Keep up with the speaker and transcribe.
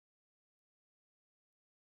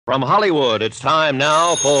From Hollywood, it's time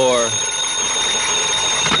now for...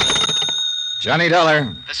 Johnny Dollar.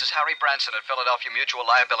 This is Harry Branson at Philadelphia Mutual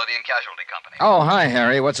Liability and Casualty Company. Oh, hi,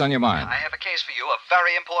 Harry. What's on your mind? I have a case for you, a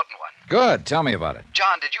very important one. Good. Tell me about it.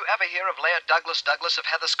 John, did you ever hear of Laird Douglas of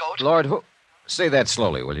Heatherscote? Lord, who... Say that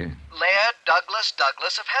slowly, will you? Laird Douglas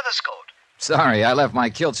of Heatherscote. Sorry, I left my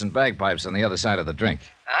kilts and bagpipes on the other side of the drink.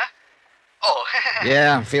 Huh? Oh,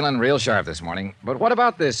 Yeah, I'm feeling real sharp this morning. But what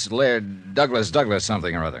about this Laird Douglas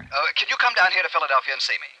something or other? can you come down here to Philadelphia and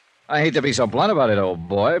see me? I hate to be so blunt about it, old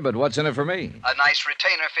boy, but what's in it for me? A nice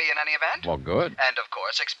retainer fee in any event? Well, good. And, of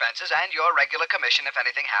course, expenses and your regular commission if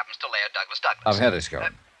anything happens to Laird Douglas. Of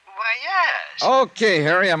Heatherscote. Why, yes. Okay,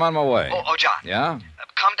 Harry, I'm on my way. Oh, John. Yeah?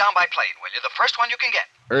 Come down by plane, will you? The first one you can get.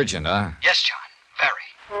 Urgent, huh? Yes, John. Very.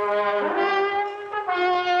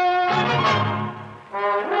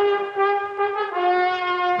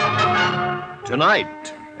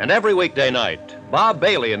 Tonight, and every weekday night, Bob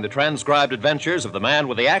Bailey in the transcribed adventures of the man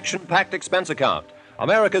with the action-packed expense account,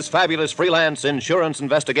 America's fabulous freelance insurance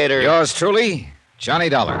investigator... Yours truly, Johnny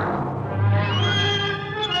Dollar.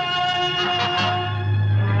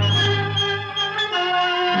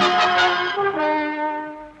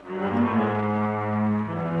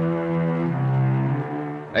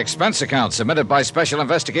 Expense account submitted by Special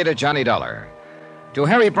Investigator Johnny Dollar to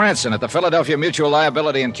Harry Branson at the Philadelphia Mutual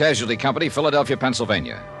Liability and Casualty Company, Philadelphia,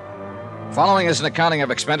 Pennsylvania. Following is an accounting of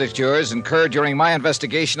expenditures incurred during my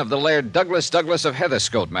investigation of the Laird Douglas of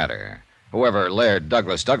Heatherscote matter, whoever Laird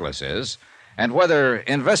Douglas is, and whether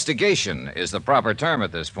investigation is the proper term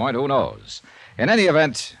at this point, who knows. In any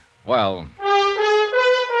event, well...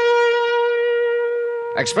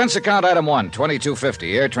 Expense account item 1,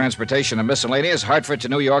 $22.50, air transportation and miscellaneous, Hartford to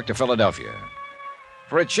New York to Philadelphia.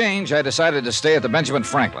 For a change, I decided to stay at the Benjamin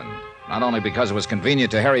Franklin, not only because it was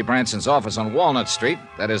convenient to Harry Branson's office on Walnut Street,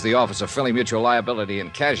 that is the office of Philly Mutual Liability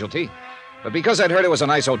and Casualty, but because I'd heard it was a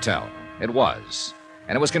nice hotel. It was.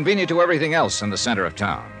 And it was convenient to everything else in the center of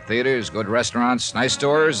town. Theaters, good restaurants, nice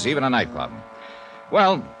stores, even a nightclub.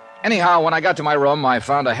 Well, anyhow, when I got to my room, I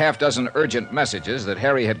found a half-dozen urgent messages that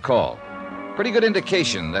Harry had called. Pretty good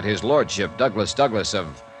indication that his lordship, Douglas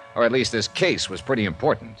of, or at least this case, was pretty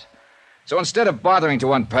important. So instead of bothering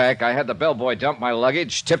to unpack, I had the bellboy dump my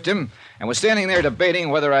luggage, tipped him, and was standing there debating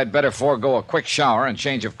whether I'd better forego a quick shower and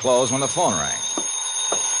change of clothes when the phone rang.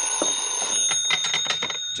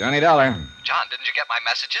 Johnny Dollar. John, didn't you get my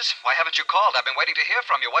messages? Why haven't you called? I've been waiting to hear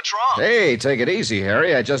from you. What's wrong? Hey, take it easy,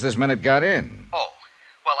 Harry. I just this minute got in. Oh,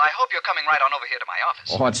 well, I hope you're coming right on over here to my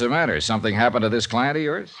office. What's the matter? Something happened to this client of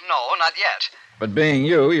yours? No, not yet. But being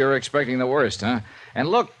you're expecting the worst, huh? And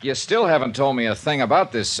look, you still haven't told me a thing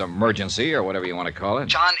about this emergency, or whatever you want to call it.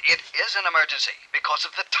 John, it is an emergency because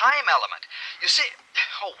of the time element. You see,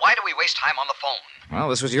 why do we waste time on the phone? Well,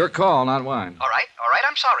 this was your call, not mine. All right,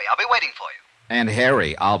 I'm sorry. I'll be waiting for you. And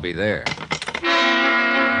Harry, I'll be there.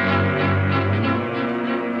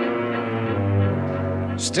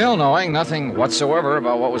 Still knowing nothing whatsoever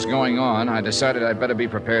about what was going on, I decided I'd better be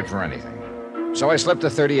prepared for anything. So I slipped a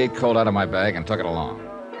 .38 Colt out of my bag and took it along.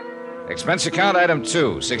 Expense account item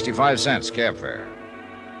 2, 65 cents, cab fare.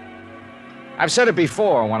 I've said it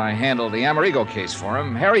before when I handled the Amerigo case for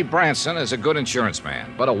him. Harry Branson is a good insurance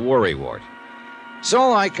man, but a worrywart.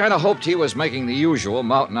 So I kind of hoped he was making the usual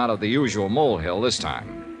mountain out of the usual molehill this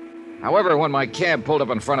time. However, when my cab pulled up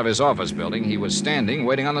in front of his office building, he was standing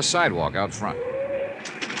waiting on the sidewalk out front.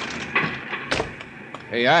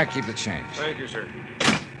 Hey, I keep the change. Thank you, sir.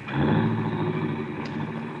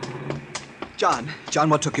 John,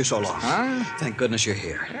 what took you so long? Huh? Thank goodness you're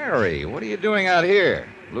here. Harry, what are you doing out here?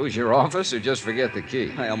 Lose your office or just forget the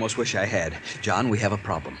key? I almost wish I had. John, we have a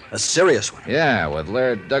problem. A serious one. Yeah, with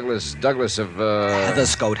Laird Douglas of,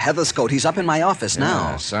 Heatherscote. He's up in my office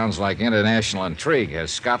now. Sounds like international intrigue.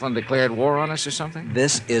 Has Scotland declared war on us or something?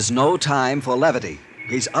 This is no time for levity.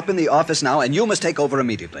 He's up in the office now, and you must take over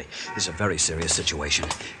immediately. This is a very serious situation.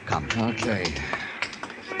 Come. Okay.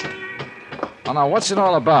 Oh, now, what's it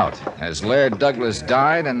all about? Has Laird Douglas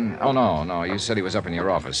died and... Oh, no, you said he was up in your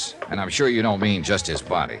office. And I'm sure you don't mean just his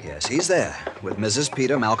body. Yes, he's there, with Mrs.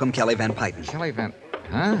 Peter Malcolm Kelly Van Pyten. Kelly Van...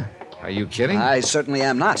 Huh? Are you kidding? I certainly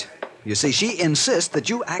am not. You see, she insists that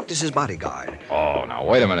you act as his bodyguard. Oh, now,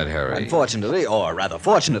 wait a minute, Harry. Unfortunately, or rather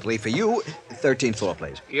fortunately for you, 13th floor,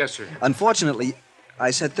 please. Yes, sir. Unfortunately,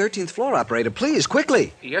 I said 13th floor, operator. Please,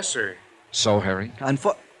 quickly. Yes, sir. So, Harry?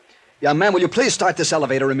 Young man, will you please start this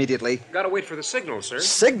elevator immediately? Gotta wait for the signal, sir.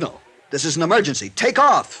 Signal? This is an emergency. Take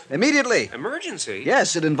off. Immediately. Emergency?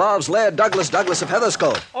 Yes, it involves Laird Douglas of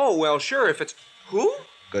Heatherscote. Oh, well, sure, if it's... Who?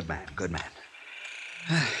 Good man.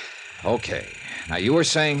 Okay. Now, you were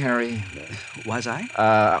saying, Harry... Was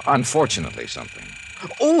I? Unfortunately something.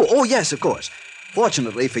 Oh, yes, of course.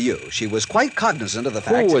 Fortunately for you, she was quite cognizant of the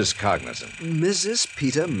fact... Who was cognizant? Mrs.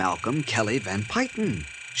 Peter Malcolm Kelly Van Pyton.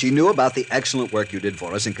 She knew about the excellent work you did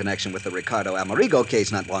for us in connection with the Ricardo Amerigo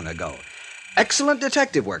case not long ago. Excellent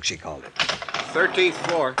detective work, she called it. 13th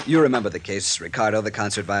floor. You remember the case, Ricardo, the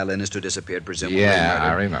concert violinist who disappeared, presumably Yeah, murdered.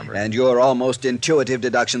 I remember. And your almost intuitive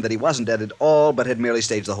deduction that he wasn't dead at all, but had merely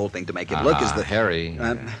staged the whole thing to make it look as the... Harry.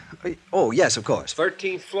 Oh, yes, of course.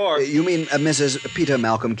 13th floor. You mean Mrs. Peter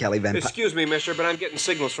Malcolm Kelly Van Pyton? Excuse me, mister, but I'm getting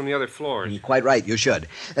signals from the other floors. Quite right, you should.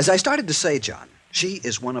 As I started to say, John, she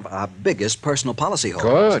is one of our biggest personal policy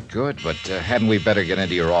holders. Good. But hadn't we better get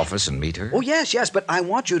into your office and meet her? Oh, yes, but I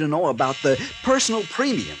want you to know about the personal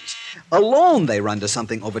premiums. Alone, they run to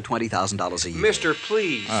something over $20,000 a year. Mister,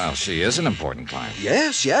 please. Well, she is an important client.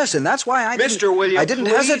 Yes, and that's why I Mister, will you I didn't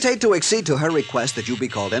please? hesitate to accede to her request that you be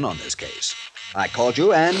called in on this case. I called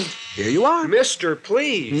you, and here you are. Mister,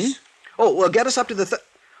 please. Oh, well, get us up to the...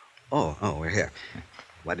 Oh, we're here.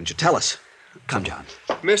 Why didn't you tell us? Come, John.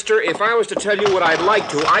 Mister, if I was to tell you what I'd like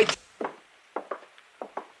to,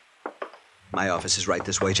 My office is right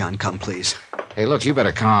this way, John. Come, please. Hey, look, you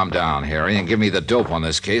better calm down, Harry, and give me the dope on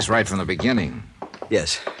this case right from the beginning.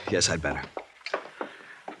 Yes, I'd better.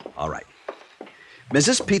 All right.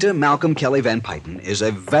 Mrs. Peter Malcolm Kelly Van Pyton is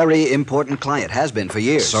a very important client, has been for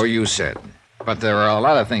years. So you said. But there are a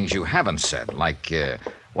lot of things you haven't said, like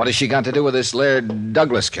what has she got to do with this Laird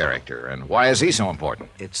Douglas character, and why is he so important?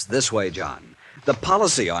 It's this way, John. The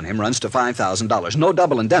policy on him runs to $5,000. No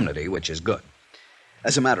double indemnity, which is good.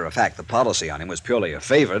 As a matter of fact, the policy on him was purely a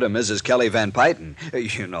favor to Mrs. Kelly Van Pyton.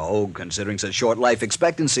 You know, considering such short life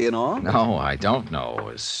expectancy and all. No, I don't know.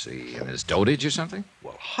 Is he in his dotage or something?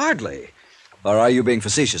 Well, hardly. Or are you being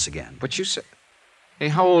facetious again? But you said... Hey,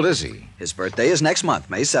 how old is he? His birthday is next month,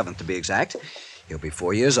 May 7th to be exact. He'll be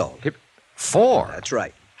 4 years old. 4? That's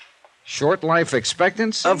right. Short life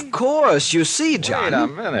expectancy? Of course. You see,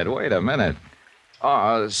 John. Wait a minute.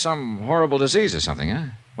 Some horrible disease or something, huh?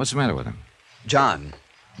 What's the matter with him? John,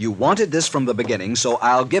 you wanted this from the beginning, so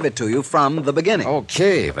I'll give it to you from the beginning.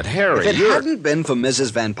 Okay, but Harry, If it hadn't been for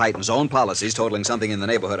Mrs. Van Pyton's own policies totaling something in the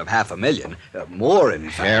neighborhood of $500,000, more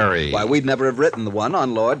in fact, Harry. why, we'd never have written the one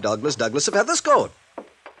on Lord Douglas of Heatherscote.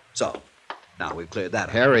 So, now we've cleared that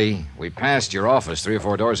up. Harry, we passed your office 3 or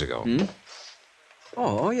 4 doors ago.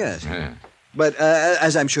 Oh, yes. Yeah. But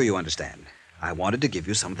as I'm sure you understand, I wanted to give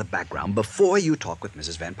you some of the background before you talk with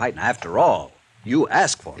Mrs. Van Pyton. After all, you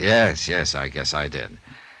asked for it. Yes, I guess I did.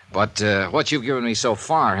 But what you've given me so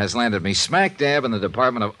far has landed me smack dab in the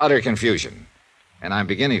department of utter confusion. And I'm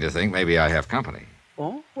beginning to think maybe I have company.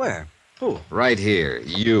 Oh, where? Who? Right here.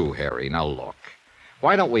 You, Harry. Now look.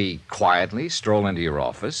 Why don't we quietly stroll into your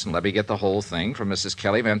office and let me get the whole thing from Mrs.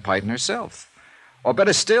 Kelly Van Pyton herself? Or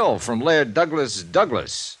better still, from Laird Douglas.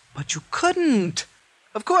 But you couldn't.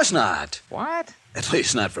 Of course not. What? At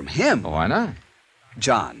least not from him. Why not?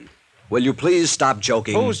 John, will you please stop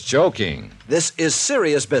joking? Who's joking? This is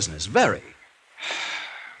serious business, very.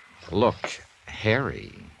 Look,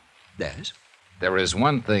 Harry, Yes? there is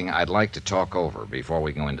one thing I'd like to talk over before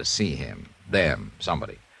we go in to see him.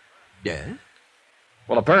 Somebody. Yes?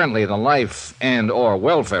 Well, apparently the life and or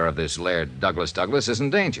welfare of this Laird Douglas is in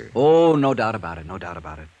danger. Oh, no doubt about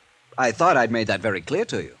it. I thought I'd made that very clear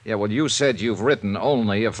to you. Yeah, well, you said you've written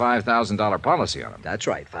only a $5,000 policy on him. That's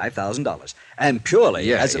right, $5,000. And purely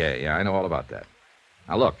Yeah, as I know all about that.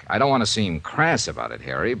 Now, look, I don't want to seem crass about it,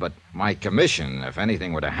 Harry, but my commission, if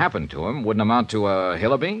anything were to happen to him, wouldn't amount to a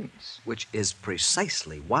hill of beans. Which is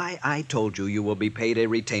precisely why I told you you will be paid a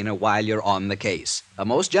retainer while you're on the case. A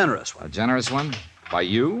most generous A one. generous one? By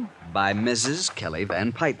you? By Mrs. Kelly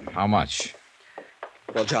Van Pyton. How much?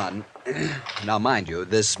 Well, John, now mind you,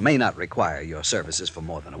 this may not require your services for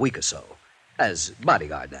more than a week or so. As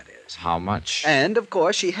bodyguard, that is. How much? And, of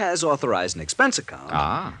course, she has authorized an expense account.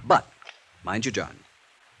 Ah. But, mind you, John,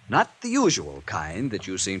 not the usual kind that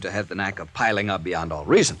you seem to have the knack of piling up beyond all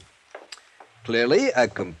reason. Clearly, a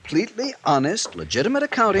completely honest, legitimate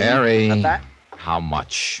accounting... Harry, of that. how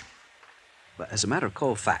much? But as a matter of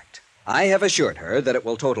cold fact, I have assured her that it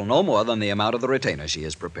will total no more than the amount of the retainer she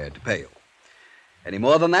is prepared to pay you. Any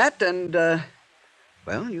more than that, and,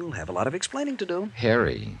 well, you'll have a lot of explaining to do.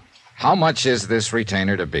 Harry, how much is this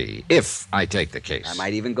retainer to be, if I take the case? I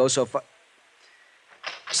might even go so far...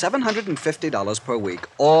 $750 per week,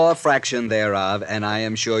 or fraction thereof, and I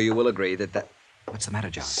am sure you will agree that... What's the matter,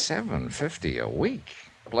 John? $750 a week,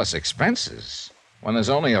 plus expenses, when there's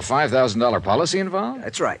only a $5,000 policy involved?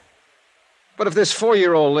 That's right. But if this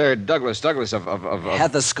 4-year-old Laird Douglas of...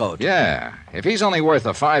 Heatherscote. Yeah, if he's only worth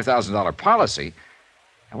a $5,000 policy...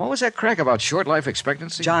 And what was that crack about short life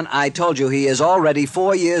expectancy? John, I told you he is already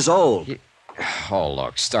 4 years old. Oh,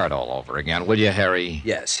 look, start all over again, will you, Harry?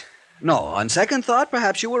 Yes. No, on second thought,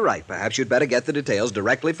 perhaps you were right. Perhaps you'd better get the details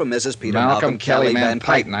directly from Mrs. Peter Malcolm Kelly Van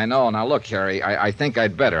Pyton. I know. Now, look, Harry, I think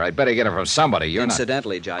I'd better get it from somebody.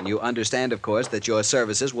 Incidentally, John, you understand, of course, that your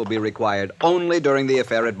services will be required only during the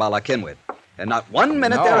affair at Balakinwood. And not 1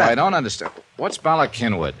 minute thereafter. No, I don't understand. What's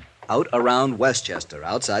Balakinwood? Out around Westchester,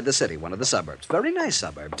 outside the city, one of the suburbs. Very nice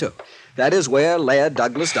suburb, too. That is where Laird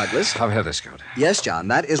Douglas... Of Heatherscote. Yes, John,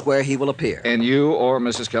 that is where he will appear. And you or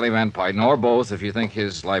Mrs. Kelly Van Pyton, or both, if you think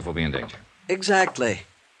his life will be in danger. Exactly.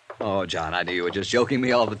 Oh, John, I knew you were just joking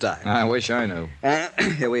me all the time. I wish I knew.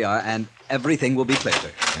 Here we are, and everything will be clear.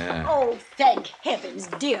 Yeah. Oh, thank heavens,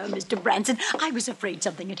 dear Mr. Branson. I was afraid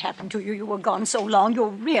something had happened to you. You were gone so long, you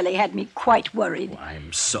really had me quite worried.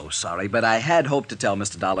 I'm so sorry, but I had hoped to tell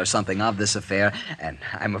Mr. Dollar something of this affair, and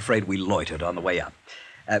I'm afraid we loitered on the way up.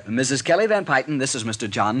 Mrs. Kelly Van Pyton, this is Mr.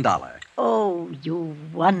 John Dollar. Oh, you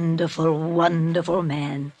wonderful, wonderful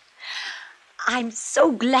man. I'm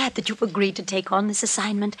so glad that you've agreed to take on this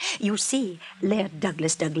assignment. You see, Laird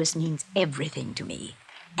Douglas means everything to me,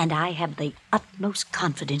 and I have the utmost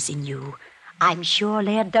confidence in you. I'm sure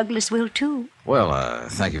Laird Douglas will, too. Well,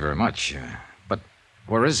 thank you very much. But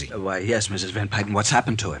where is he? Why, yes, Mrs. Van Pyton, what's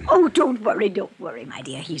happened to him? Oh, don't worry, my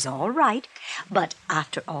dear. He's all right. But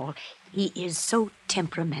after all, he is so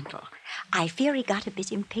temperamental. I fear he got a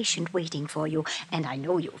bit impatient waiting for you, and I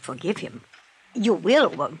know you'll forgive him. You will,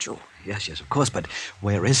 won't you? Yes, of course, but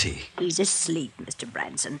where is he? He's asleep, Mr.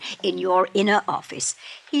 Branson, in your inner office.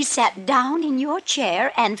 He sat down in your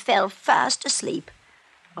chair and fell fast asleep.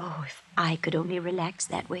 Oh, if I could only relax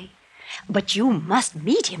that way. But you must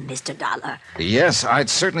meet him, Mr. Dollar. Yes, I'd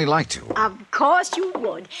certainly like to. Of course you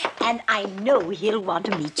would, and I know he'll want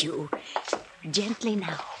to meet you. Gently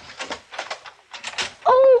now.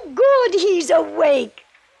 Oh, good, he's awake.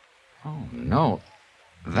 Oh, no.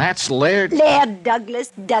 That's Laird... Laird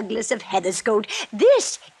Douglas of Heatherscote.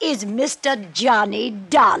 This is Mr. Johnny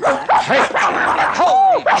Dollar. Hey!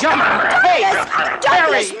 Holy jump! Hey!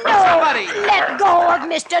 Douglas, Harry, no! somebody! Let go of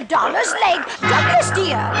Mr. Dollar's leg. Douglas,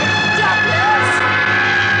 dear. Douglas!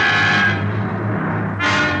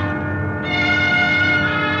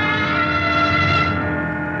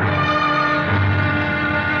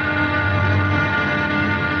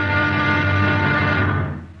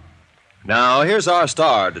 Now, here's our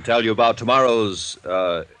star to tell you about tomorrow's,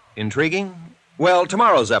 intriguing? Well,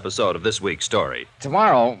 tomorrow's episode of this week's story.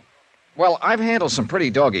 Tomorrow? Well, I've handled some pretty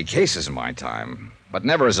doggy cases in my time, but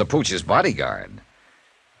never as a pooch's bodyguard.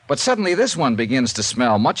 But suddenly this one begins to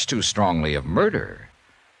smell much too strongly of murder.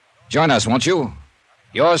 Join us, won't you?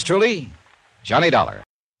 Yours truly, Johnny Dollar.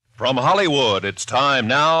 From Hollywood, it's time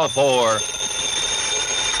now for...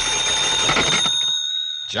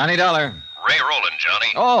 Johnny Dollar. Ray Rowland, Johnny.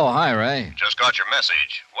 Oh, hi, Ray. Just got your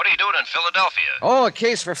message. What are you doing in Philadelphia? Oh, a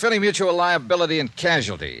case for Philly Mutual Liability and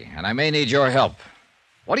Casualty, and I may need your help.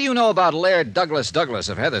 What do you know about Laird Douglas of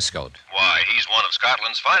Heatherscote? Why, he's one of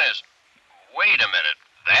Scotland's finest. Wait a minute.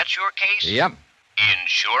 That's your case? Yep.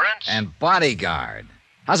 Insurance? And bodyguard.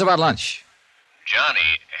 How's about lunch?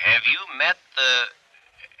 Johnny, have you met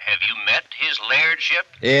his lairdship?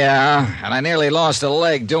 Yeah, and I nearly lost a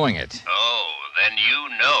leg doing it. Oh, then you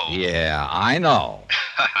know. Yeah, I know.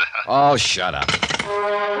 Oh, shut up.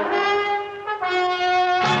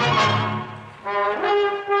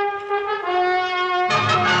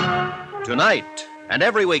 Tonight, and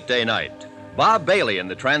every weekday night, Bob Bailey in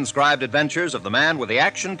the transcribed adventures of the man with the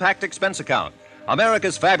action-packed expense account,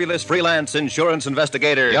 America's fabulous freelance insurance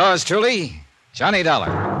investigator. Yours truly, Johnny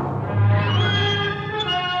Dollar.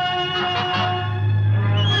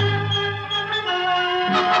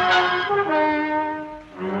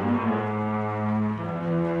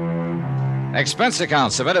 Expense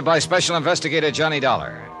account submitted by Special Investigator Johnny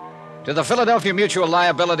Dollar to the Philadelphia Mutual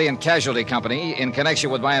Liability and Casualty Company in connection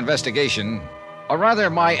with my investigation, or rather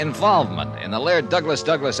my involvement in the Laird Douglas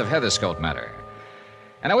of Heatherscote matter.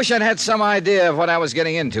 And I wish I'd had some idea of what I was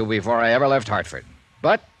getting into before I ever left Hartford.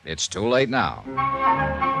 But it's too late now.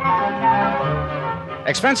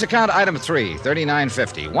 Expense account item 3,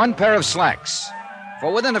 $39.50. One pair of slacks.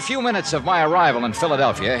 For within a few minutes of my arrival in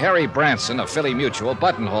Philadelphia, Harry Branson of Philly Mutual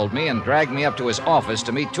buttonholed me and dragged me up to his office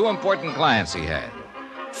to meet two important clients he had.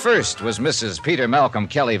 First was Mrs. Peter Malcolm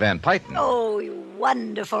Kelly Van Pyton. Oh, you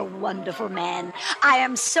wonderful, wonderful man. I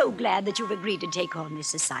am so glad that you've agreed to take on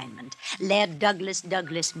this assignment. Laird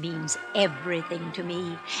Douglas means everything to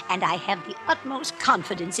me, and I have the utmost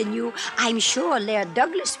confidence in you. I'm sure Laird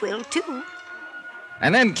Douglas will, too.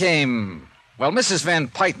 And then came, well, Mrs. Van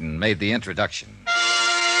Pyton made the introduction.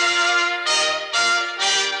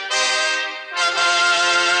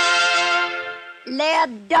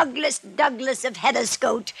 Laird Douglas of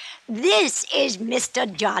Heatherscote. This is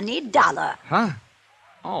Mr. Johnny Dollar. Huh?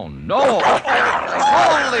 Oh, no.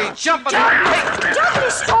 Holy jumping...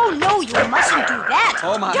 Douglas! Oh, no, you mustn't do that.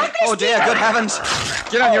 Oh, my. Douglas, Oh, dear. Good heavens.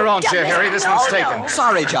 Get on your own chair, Douglas, Harry. This no, one's taken. no.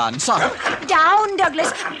 Sorry, John. Sorry. Down,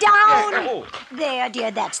 Douglas, down. Oh. There,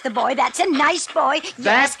 dear, that's the boy. That's a nice boy.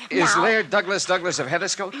 That Yes, is now. Laird Douglas of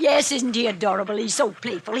Heatherscote? Yes, isn't he adorable? He's so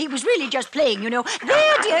playful. He was really just playing, you know.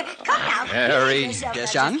 There, dear, come now. Harry.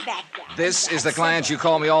 Yes, John? This is the client you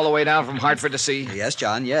called me all the way down from Hartford to see? Yes,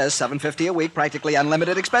 John. Yes, $750 a week, practically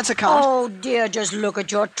unlimited expense account. Oh, dear, just look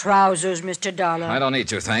at your trousers, Mr. Dollar. I don't need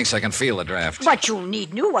to, thanks. I can feel the draft. But you'll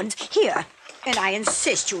need new ones. Here. And I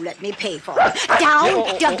insist you let me pay for it.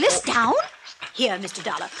 Down, Douglas, down. Here, Mr.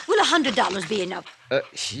 Dollar. Will $100 be enough?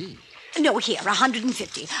 Gee. No, here,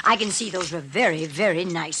 150. I can see those were very, very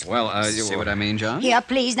nice. Well, See what I mean, John? Here,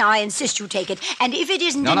 please, now I insist you take it. And if it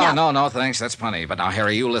isn't No, enough... no, thanks. That's plenty. But now,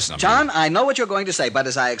 Harry, you listen to me. John, I know what you're going to say, but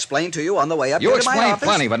as I explained to you on the way up You here to my explained office...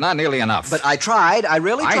 plenty, but not nearly enough. But I tried. I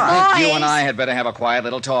really tried. I think you Boys. and I had better have a quiet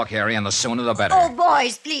little talk, Harry, and the sooner the better. Oh,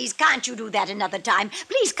 boys, please, can't you do that another time?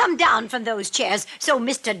 Please come down from those chairs so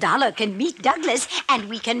Mr. Dollar can meet Douglas and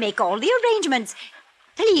we can make all the arrangements.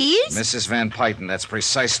 Please? Mrs. Van Pyten, that's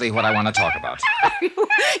precisely what I want to talk about. You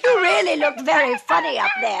really look very funny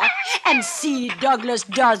up there. And see, Douglas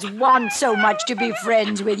does want so much to be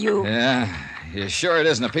friends with you. Yeah, you sure it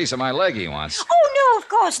isn't a piece of my leg he wants? Oh, no, of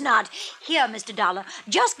course not. Here, Mr. Dollar,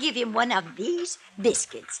 just give him one of these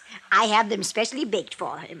biscuits. I have them specially baked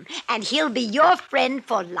for him, and he'll be your friend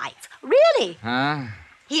for life. Really? Huh?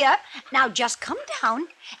 Here, now just come down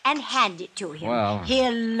and hand it to him. Well-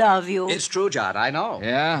 He'll love you. It's true, John. I know.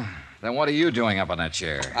 Yeah? Then what are you doing up on that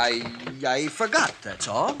chair? I forgot, that's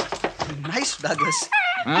all. Nice, Douglas.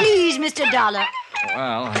 Please, Mr. Dollar.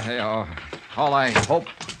 Well, all I hope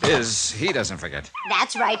is he doesn't forget.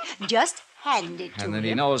 That's right. Just hand it to And then him.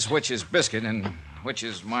 he knows which is biscuit and which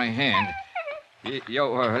is my hand. Here,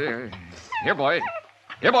 boy.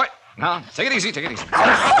 Here, boy. Now, take it easy, take it easy.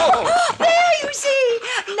 There, you see.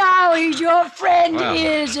 Now he's your friend. Well.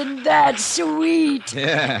 Isn't that sweet?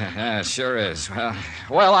 Yeah, it sure is.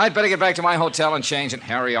 Well, I'd better get back to my hotel and change, and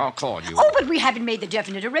Harry, I'll call you. Oh, but we haven't made the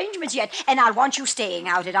definite arrangements yet. And I want you staying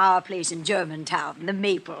out at our place in Germantown, the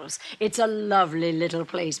Maples. It's a lovely little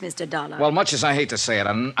place, Mr. Dollar. Well, much as I hate to say it,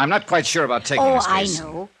 I'm not quite sure about taking oh, this I case.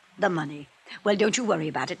 know. The money. Well, don't you worry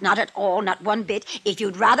about it. Not at all, not one bit. If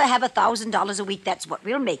you'd rather have $1,000 a week, that's what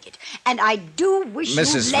we'll make it. And I do wish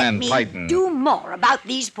Mrs. you'd let Van me Pyten. do more about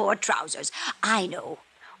these poor trousers. I know.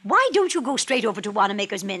 Why don't you go straight over to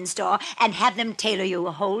Wanamaker's men's store and have them tailor you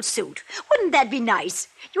a whole suit? Wouldn't that be nice?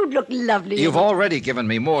 You'd look lovely. You've in it. already given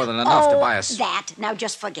me more than enough to buy us. That. Now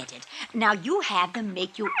just forget it. Now you have them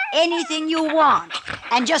make you anything you want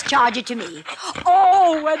and just charge it to me.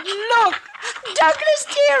 Oh, and look! Douglas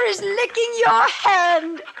dear is licking your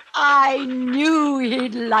hand. I knew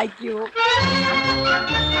he'd like you.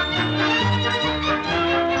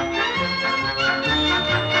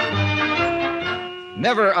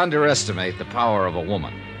 Never underestimate the power of a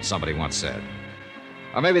woman, somebody once said.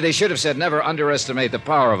 Or maybe they should have said never underestimate the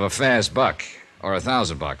power of a fast buck or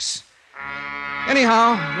 $1,000.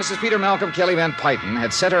 Anyhow, Mrs. Peter Malcolm Kelly Van Pyten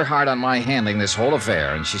had set her heart on my handling this whole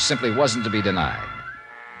affair, and she simply wasn't to be denied.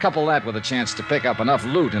 Couple that with a chance to pick up enough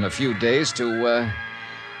loot in a few days to,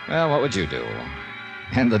 well, what would you do?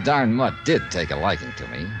 And the darn mutt did take a liking to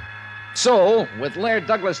me. So, with Laird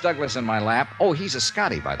Douglas in my lap, oh, he's a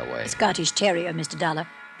Scotty, by the way. Scottish Terrier, Mr. Dollar,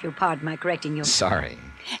 if you'll pardon my correcting you. Sorry.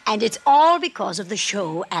 And it's all because of the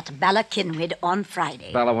show at Ballakinwyd on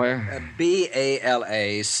Friday. Ballaware?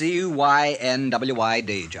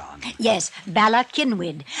 Ballacinwyd, John. Yes,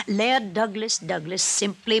 Ballakinwyd. Laird Douglas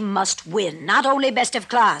simply must win. Not only best of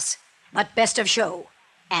class, but best of show.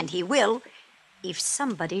 And he will if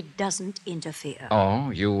somebody doesn't interfere. Oh,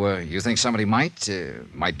 you think somebody might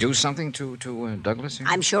do something to Douglas here?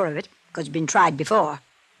 I'm sure of it, because it's been tried before.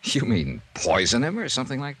 You mean poison him or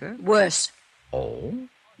something like that? Worse, Oh?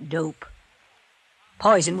 dope.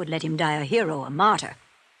 Poison would let him die a hero, a martyr.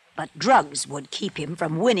 But drugs would keep him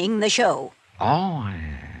from winning the show. Oh,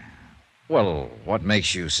 well, what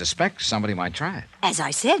makes you suspect somebody might try it? As I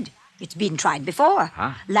said, it's been tried before.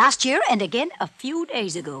 Huh? Last year and again a few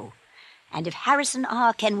days ago. And if Harrison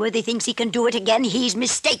R. Kenworthy thinks he can do it again, he's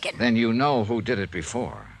mistaken. Then you know who did it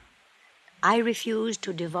before. I refuse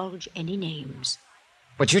to divulge any names.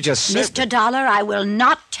 But you just said... Mr. Dollar, I will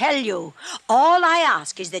not tell you. All I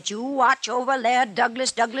ask is that you watch over Laird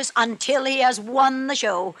Douglas until he has won the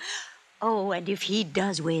show. Oh, and if he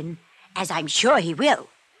does win, as I'm sure he will,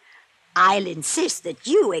 I'll insist that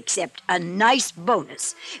you accept a nice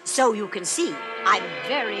bonus. So you can see, I'm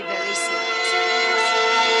very, very serious.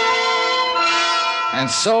 And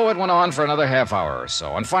so it went on for another half hour or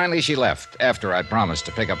so, and finally she left, after I promised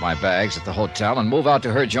to pick up my bags at the hotel and move out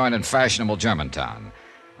to her joint in fashionable Germantown.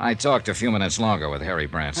 I talked a few minutes longer with Harry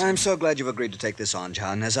Branson. I'm so glad you've agreed to take this on,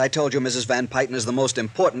 John. As I told you, Mrs. Van Pyten is the most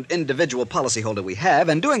important individual policyholder we have,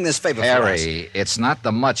 and doing this favor for us... Harry, it's not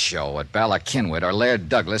the Mutt Show at Bala-Kinwood or Laird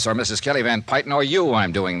Douglas or Mrs. Kelly Van Pyten or you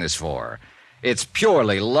I'm doing this for. It's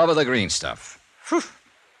purely love of the green stuff. Whew.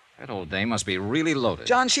 That old dame must be really loaded.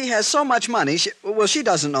 John, she has so much money. She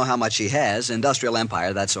doesn't know how much she has. Industrial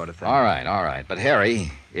empire, that sort of thing. All right. But,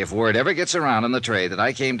 Harry, if word ever gets around in the trade that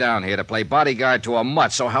I came down here to play bodyguard to a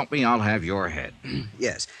mutt, so help me, I'll have your head.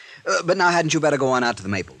 Yes. But now hadn't you better go on out to the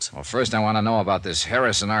Maples? Well, first I want to know about this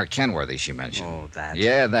Harrison R. Kenworthy she mentioned. Oh, that.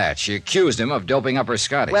 Yeah, that. She accused him of doping up her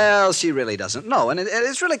Scotty. Well, she really doesn't know, and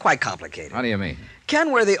it's really quite complicated. How do you mean?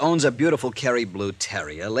 Kenworthy owns a beautiful Kerry Blue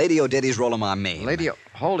Terrier, Lady O'Diddy's Rollomar Maine.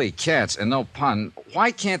 Holy cats, and no pun.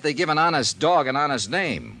 Why can't they give an honest dog an honest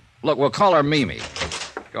name? Look, we'll call her Mimi.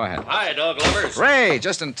 Go ahead. Hi, dog lovers. Ray,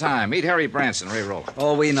 just in time. Meet Harry Branson, Ray Rowland.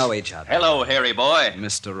 Oh, we know each other. Hello, Harry boy.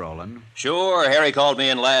 Mr. Rowland. Sure, Harry called me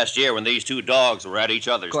in last year when these two dogs were at each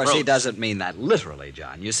other's Of course, throats. he doesn't mean that literally,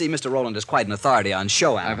 John. You see, Mr. Rowland is quite an authority on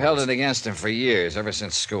show animals. I've held it against him for years, ever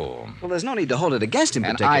since school. Well, there's no need to hold it against him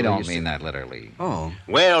And particularly. I don't mean that literally. Oh.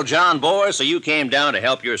 Well, John boy, so you came down to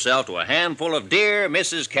help yourself to a handful of dear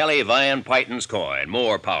Mrs. Kelly Van Pyten's coin.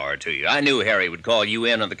 More power to you. I knew Harry would call you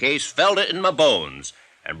in on the case. Felt it in my bones.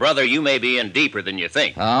 And, brother, you may be in deeper than you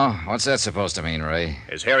think. Oh, what's that supposed to mean, Ray?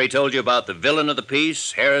 Has Harry told you about the villain of the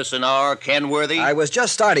piece, Harrison R. Kenworthy? I was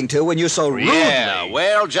just starting to when you so rudely... Yeah,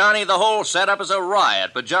 well, Johnny, the whole setup is a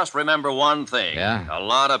riot, but just remember one thing. Yeah? A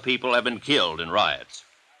lot of people have been killed in riots.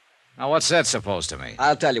 Now, what's that supposed to mean?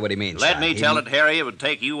 I'll tell you what he means, Let John. me He tell mean- it, Harry, it would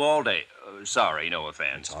take you all day. Sorry, no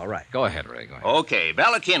offense. All right. Go ahead, Ray, go ahead. Okay,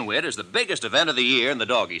 Bala-Kinwood is the biggest event of the year in the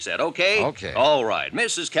doggy set, okay? Okay. All right.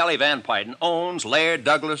 Mrs. Kelly Van Pyten owns Laird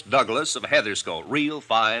Douglas of Heatherscote. Real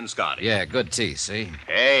fine Scotty. Yeah, good teeth, see?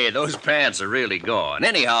 Hey, those pants are really gone.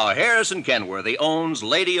 Anyhow, Harrison Kenworthy owns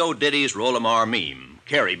Lady O'Diddy's Rollomar Meme,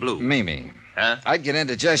 Kerry Blue. Mimi. Huh? I'd get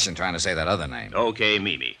indigestion trying to say that other name. Okay,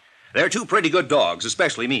 Mimi. They're two pretty good dogs,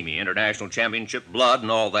 especially Mimi. International championship blood and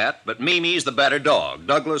all that. But Mimi's the better dog.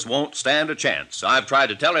 Douglas won't stand a chance. I've tried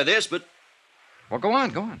to tell her this, but... Well, go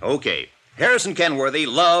on. Okay. Harrison Kenworthy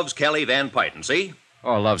loves Kelly Van Pyten, see?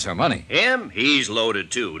 Oh, loves her money. Him? He's loaded,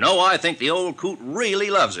 too. No, I think the old coot really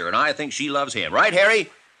loves her, and I think she loves him. Right, Harry?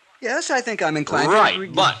 Yes, I think I'm inclined to...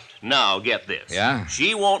 Right, but now get this. Yeah?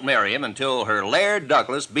 She won't marry him until her Laird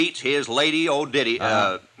Douglas beats his Lady O'Diddy,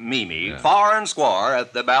 Mimi, far and square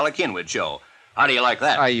at the Bala-Kinwood show. How do you like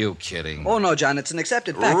that? Are you kidding? Oh, no, John, it's an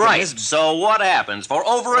accepted fact. Right. It is- So what happens? For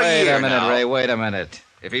over a Wait year a minute, now, Ray, wait a minute.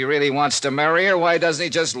 If he really wants to marry her, why doesn't he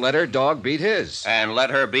just let her dog beat his? And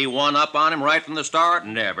let her be one up on him right from the start?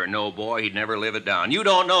 Never. No, boy, he'd never live it down. You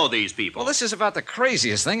don't know these people. Well, this is about the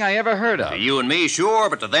craziest thing I ever heard To of. you and me, sure,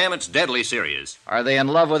 but to them it's deadly serious. Are they in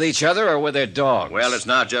love with each other or with their dogs? Well, it's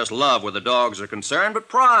not just love where the dogs are concerned, but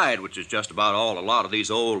pride, which is just about all a lot of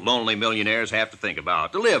these old lonely millionaires have to think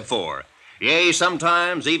about, to live for. Yea,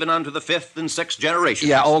 sometimes even unto the 5th and 6th generations.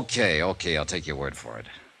 Yeah, okay, I'll take your word for it.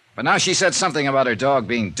 But now she said something about her dog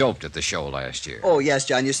being doped at the show last year. Oh, yes,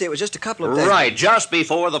 John, you see, it was just a couple of days... Right, just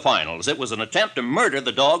before the finals. It was an attempt to murder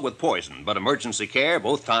the dog with poison, but emergency care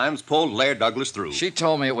both times pulled Laird Douglas through. She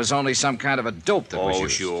told me it was only some kind of a dope that was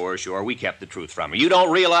used. Sure. We kept the truth from her. You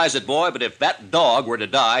don't realize it, boy, but if that dog were to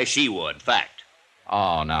die, she would. Fact.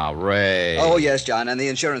 Oh, now, Ray. Oh, yes, John, and the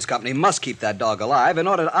insurance company must keep that dog alive in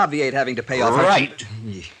order to obviate having to pay off... Right.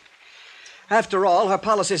 After all, her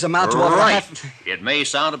policies amount to over half... It may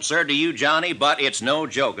sound absurd to you, Johnny, but it's no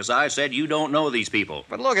joke. As I said, you don't know these people.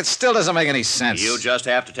 But look, it still doesn't make any sense. You just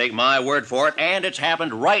have to take my word for it, and it's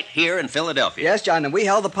happened right here in Philadelphia. Yes, John, and we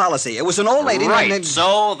held the policy. It was an old lady... Right, named-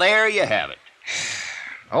 so there you have it.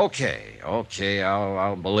 Okay,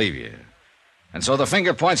 I'll believe you. And so the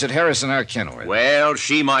finger points at Harrison R. Kenworth. Well,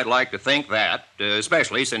 she might like to think that,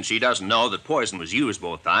 especially since she doesn't know that poison was used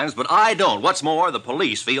both times, but I don't. What's more, the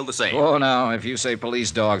police feel the same. Oh, now, if you say police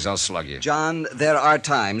dogs, I'll slug you. John, there are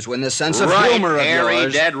times when the sense of Right, humor of Harry,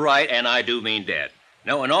 yours... dead right, and I do mean dead.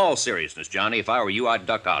 No, in all seriousness, Johnny, if I were you, I'd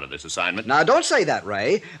duck out of this assignment. Now, don't say that,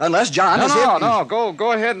 Ray, unless John is... No,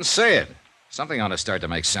 go ahead and say it. Something ought to start to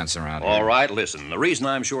make sense around All here. right, listen. The reason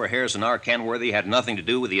I'm sure Harrison R. Kenworthy had nothing to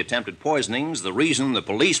do with the attempted poisonings, the reason the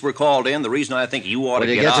police were called in, the reason I think you ought Will to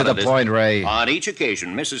you get get out to of the this... point, Ray? On each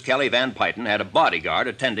occasion, Mrs. Kelly Van Pyton had a bodyguard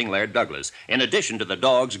attending Laird Douglas, in addition to the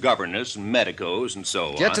dog's governess and medicos and so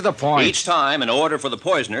on. Get to the point. Each time, in order for the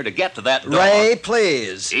poisoner to get to that dog... Ray,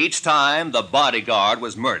 please. Each time, the bodyguard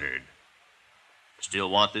was murdered. Still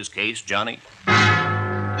want this case, Johnny?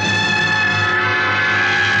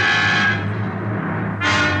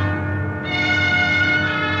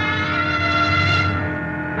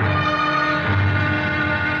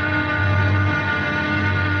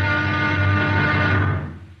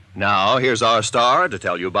 Now, here's our star to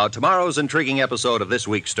tell you about tomorrow's intriguing episode of this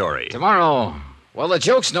week's story. Tomorrow, well, the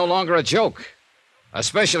joke's no longer a joke.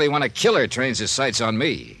 Especially when a killer trains his sights on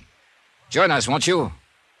me. Join us, won't you?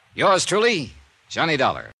 Yours truly, Johnny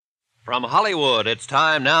Dollar. From Hollywood, it's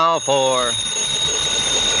time now for...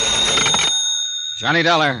 Johnny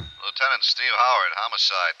Dollar. Lieutenant Steve Howard,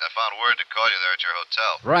 homicide. I found word to call you there at your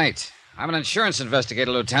hotel. Right. I'm an insurance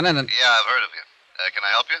investigator, Lieutenant, and... Yeah, I've heard of you. Can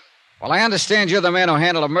I help you? Well, I understand you're the man who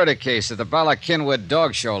handled a murder case at the Bala Kinwood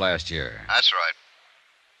dog show last year. That's right.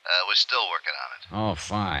 We're still working on it. Oh,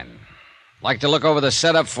 fine. Like to look over the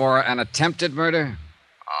setup for an attempted murder?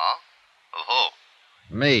 Oh? Of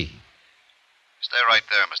who? Me. Stay right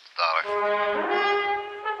there, Mr. Dollar.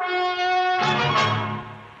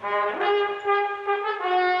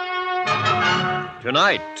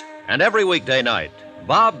 Tonight, and every weekday night,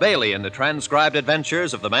 Bob Bailey in the transcribed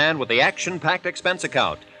adventures of the man with the action-packed expense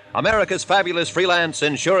account, America's fabulous freelance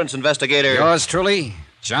insurance investigator... Yours truly,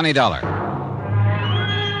 Johnny Dollar.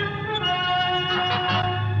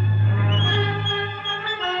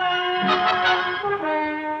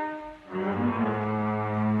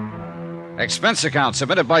 Expense account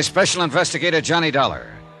submitted by Special Investigator Johnny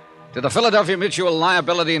Dollar to the Philadelphia Mutual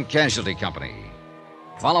Liability and Casualty Company.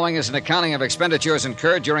 Following is an accounting of expenditures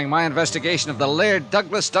incurred during my investigation of the Laird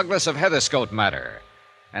Douglas of Heatherscote matter.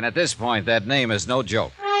 And at this point, that name is no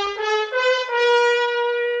joke.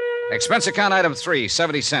 Expense account item 3,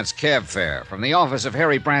 70 cents cab fare from the office of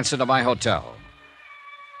Harry Branson to my hotel.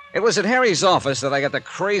 It was at Harry's office that I got the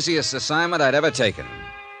craziest assignment I'd ever taken.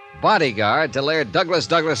 Bodyguard to Laird Douglas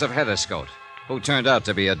of Heatherscote, who turned out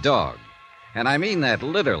to be a dog. And I mean that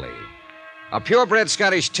literally. A purebred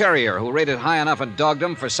Scottish terrier who rated high enough in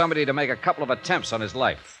dogdom for somebody to make a couple of attempts on his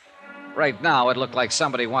life. Right now, it looked like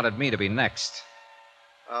somebody wanted me to be next.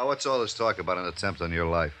 What's all this talk about an attempt on your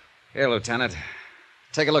life? Here, Lieutenant.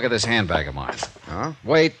 Take a look at this handbag of mine. Huh?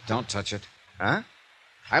 Wait, don't touch it. Huh?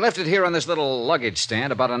 I left it here on this little luggage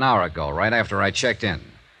stand about an hour ago, right after I checked in.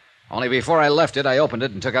 Only before I left it, I opened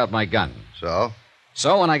it and took out my gun. So?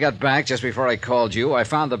 So when I got back, just before I called you, I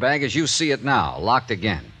found the bag as you see it now, locked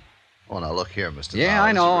again. Oh, now look here, Mr.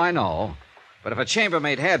 Yeah, Dollar. I know. But if a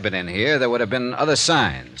chambermaid had been in here, there would have been other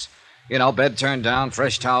signs. You know, bed turned down,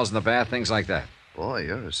 fresh towels in the bath, things like that. Boy,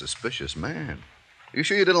 you're a suspicious man. You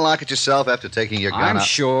sure you didn't lock it yourself after taking your gun I'm out?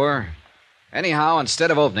 sure. Anyhow, instead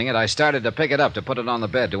of opening it, I started to pick it up to put it on the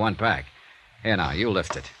bed to unpack. Here now, you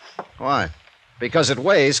lift it. Why? Because it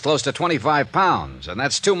weighs close to 25 pounds, and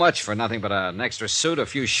that's too much for nothing but an extra suit, a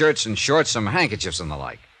few shirts and shorts, some handkerchiefs and the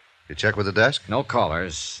like. You check with the desk? No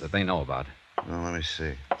callers that they know about. Well, let me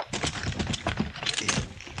see.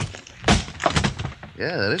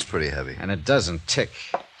 Yeah, that is pretty heavy. And it doesn't tick.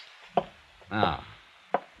 Now,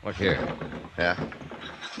 look here. Yeah?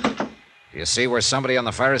 Do you see where somebody on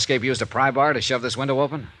the fire escape used a pry bar to shove this window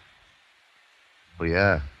open? Well,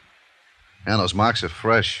 yeah. And those marks are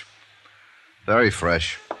fresh. Very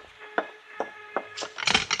fresh.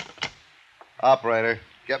 Operator,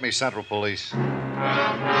 get me Central Police.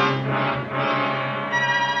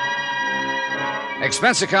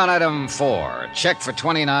 Expense account item 4. Check for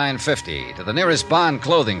 $29.50 to the nearest Bond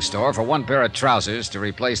clothing store for one pair of trousers to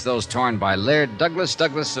replace those torn by Laird Douglas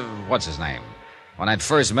of what's his name, when I'd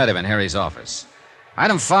first met him in Harry's office.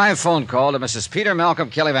 Item 5, phone call to Mrs. Peter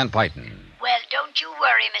Malcolm Kelly Van Pyton. Well, don't you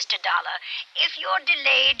worry, Mr. Dollar. If you're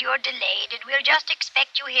delayed, you're delayed, and we'll just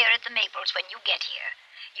expect you here at the Maples when you get here.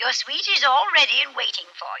 Your suite is all ready and waiting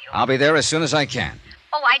for you. I'll be there as soon as I can.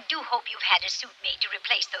 Oh, I do hope you've had a suit made to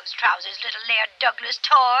replace those trousers little Laird Douglas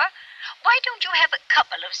tore. Why don't you have a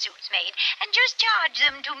couple of suits made and just charge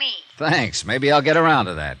them to me? Thanks. Maybe I'll get around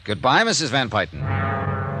to that. Goodbye, Mrs. Van Pyton.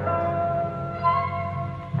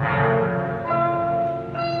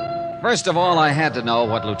 First of all, I had to know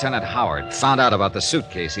what Lieutenant Howard found out about the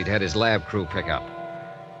suitcase he'd had his lab crew pick up.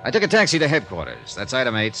 I took a taxi to headquarters. That's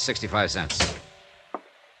item 8, 65 cents.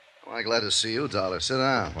 Well, glad to see you, Dollar. Sit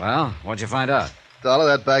down. Well, what'd you find out? Dollar,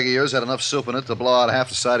 that bag of yours had enough soup in it to blow out half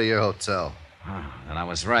the side of your hotel. And I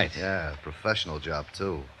was right. Yeah, professional job,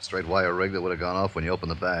 too. Straight wire rig that would have gone off when you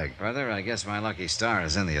opened the bag. Brother, I guess my lucky star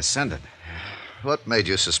is in the ascendant. What made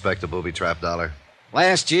you suspect a booby trap, Dollar?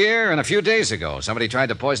 Last year and a few days ago, somebody tried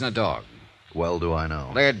to poison a dog. Well do I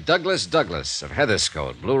know. Laird Douglas Douglas of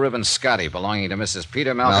Heatherscote, Blue Ribbon Scotty, belonging to Mrs.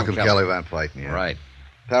 Peter Malcolm Kelly Van Pyten, yeah. Right.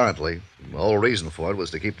 Apparently, the whole reason for it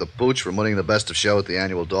was to keep the pooch from winning the best of show at the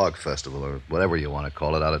annual dog festival, or whatever you want to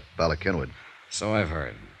call it, out at Ballackinwood. So I've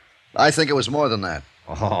heard. I think it was more than that.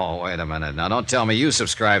 Oh, wait a minute. Now, don't tell me you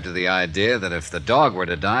subscribe to the idea that if the dog were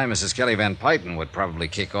to die, Mrs. Kelly Van Pyten would probably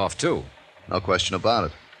kick off, too. No question about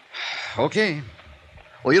it. Okay.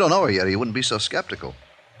 Well, you don't know her yet, or you wouldn't be so skeptical.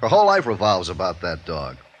 Her whole life revolves about that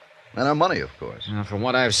dog. And her money, of course. Now, from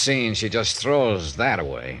what I've seen, she just throws that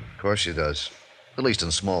away. Of course she does. At least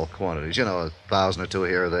in small quantities. You know, 1,000 or 2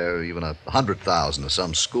 here or there, even 100,000 to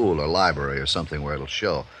some school or library or something where it'll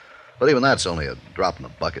show. But even that's only a drop in the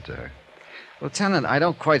bucket to her. Lieutenant, I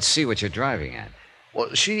don't quite see what you're driving at.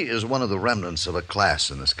 Well, she is one of the remnants of a class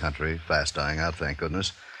in this country, fast dying out, thank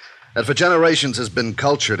goodness, that for generations has been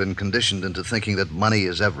cultured and conditioned into thinking that money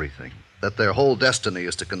is everything, that their whole destiny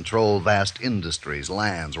is to control vast industries,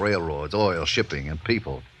 lands, railroads, oil, shipping, and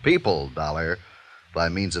people. People, Dollar, by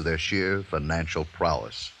means of their sheer financial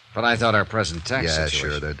prowess. But I thought our present tax Yeah, situation...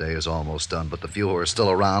 sure, their day is almost done, but the few who are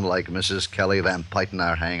still around, like Mrs. Kelly Van Pyten,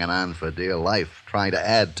 are hanging on for dear life, trying to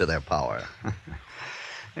add to their power.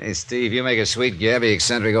 Hey, Steve, you make a sweet, gabby,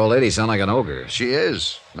 eccentric old lady sound like an ogre. She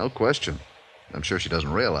is, no question. I'm sure she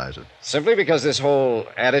doesn't realize it. Simply because this whole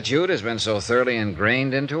attitude has been so thoroughly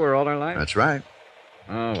ingrained into her all her life? That's right.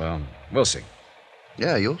 Oh, well, we'll see.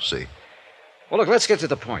 Yeah, you'll see. Well, look, let's get to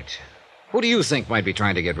the point. Who do you think might be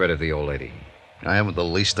trying to get rid of the old lady? I haven't the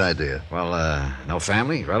least idea. Well, no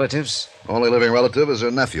family, relatives? Only living relative is her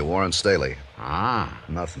nephew, Warren Staley. Ah.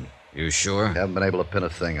 Nothing. You sure? Haven't been able to pin a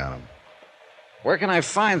thing on him. Where can I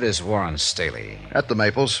find this Warren Staley? At the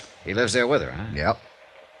Maples. He lives there with her, huh? Yep.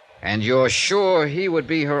 And you're sure he would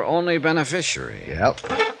be her only beneficiary? Yep.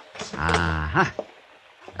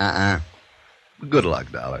 Uh-huh. Good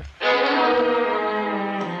luck, Dollar.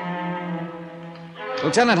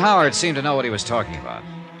 Lieutenant Howard seemed to know what he was talking about.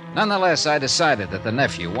 Nonetheless, I decided that the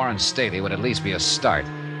nephew, Warren Staley, would at least be a start,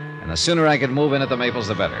 and the sooner I could move in at the Maples,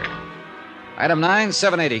 the better. Item 9,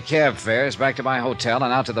 780 cab fares back to my hotel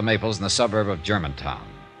and out to the Maples in the suburb of Germantown.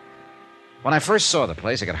 When I first saw the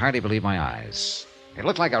place, I could hardly believe my eyes. It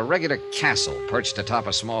looked like a regular castle perched atop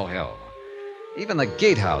a small hill. Even the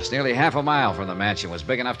gatehouse, nearly half a mile from the mansion, was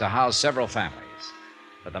big enough to house several families.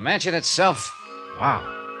 But the mansion itself,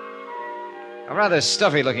 wow. A rather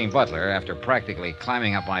stuffy-looking butler, after practically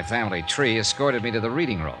climbing up my family tree, escorted me to the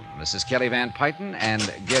reading room. Mrs. Kelly Van Pyten, and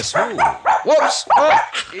guess who? Whoops! Oh,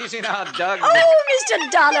 easy now, Doug. Oh, Mr.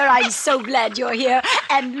 Dollar, I'm so glad you're here.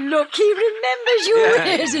 And look, he remembers you.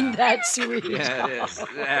 Yeah. Isn't that sweet? Yeah, it is.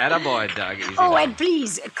 Attaboy, Doug. Easy Oh, now. and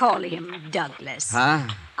please call him Douglas. Huh?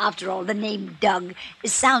 After all, the name Doug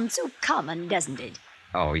sounds so common, doesn't it?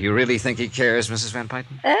 Oh, you really think he cares, Mrs. Van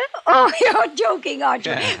Pyten? Oh, you're joking, aren't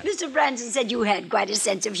you? Yeah. Mr. Branson said you had quite a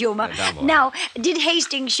sense of humor. Yeah, boy. Now, did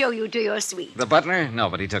Hastings show you to your suite? The butler? No,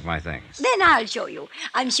 but he took my things. Then I'll show you.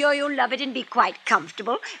 I'm sure you'll love it and be quite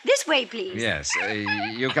comfortable. This way, please. Yes.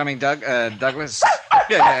 You coming, Douglas?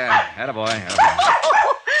 Yeah. Attaboy.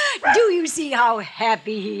 Do you see how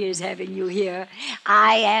happy he is having you here?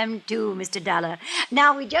 I am too, Mr. Dollar.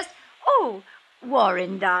 Now we just... Oh,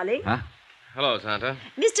 Warren, darling. Huh? Hello, Santa.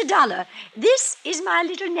 Mr. Dollar, this is my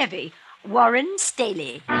little nevy, Warren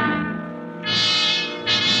Staley.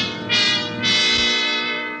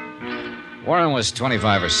 Warren was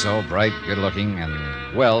 25 or so, bright, good-looking,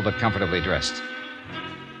 and well but comfortably dressed.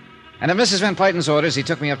 And at Mrs. Van Pyten's orders, he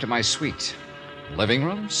took me up to my suite. Living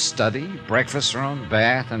room, study, breakfast room,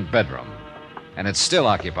 bath, and bedroom. And it still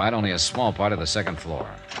occupied only a small part of the second floor.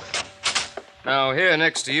 Now, here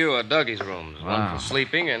next to you are Dougie's rooms. Wow. One for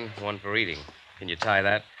sleeping and one for eating. Can you tie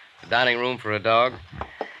that? The dining room for a dog.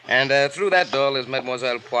 And through that door is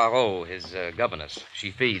Mademoiselle Poirot, his governess.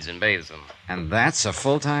 She feeds and bathes them. And that's a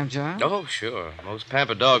full-time job? Oh, sure. Most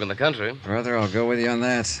pampered dog in the country. Brother, I'll go with you on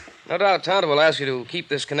that. No doubt Tonto will ask you to keep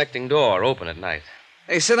this connecting door open at night.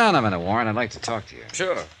 Hey, sit down a minute, Warren. I'd like to talk to you.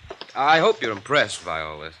 Sure. I hope you're impressed by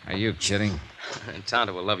all this. Are you kidding? And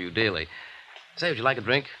Tonto will love you dearly. Say, would you like a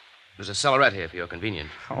drink? There's a cellarette here for your convenience.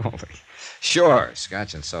 Holy. Sure,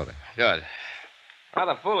 scotch and soda. Good.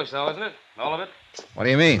 Rather foolish, though, isn't it? All of it? What do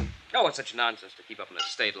you mean? Oh, it's such nonsense to keep up an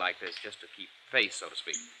estate like this just to keep face, so to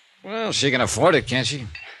speak. Well, she can afford it, can't she?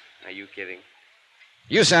 Are you kidding?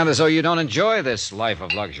 You sound as though you don't enjoy this life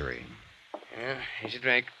of luxury. Yeah, here's your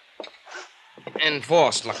drink.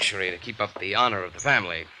 Enforced luxury to keep up the honor of the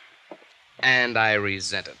family. And I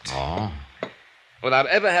resent it. Oh? Without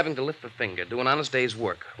ever having to lift a finger, do an honest day's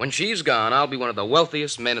work. When she's gone, I'll be one of the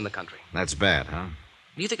wealthiest men in the country. That's bad, huh?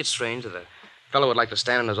 Do you think it's strange that a fellow would like to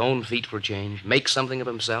stand on his own feet for a change, make something of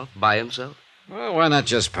himself, by himself? Well, why not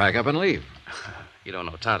just pack up and leave? You don't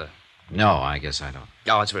know Tonto. No, I guess I don't.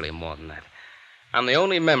 Oh, it's really more than that. I'm the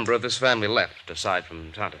only member of this family left, aside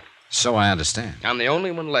from Tonto. So I understand. I'm the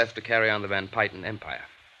only one left to carry on the Van Pyten empire.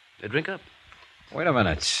 Drink up. Wait a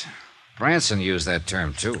minute. Branson used that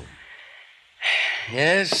term, too.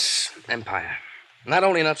 Yes, empire. Not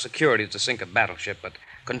only enough security to sink a battleship, but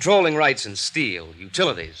controlling rights in steel,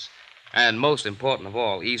 utilities, and most important of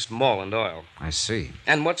all, Eastmoreland oil. I see.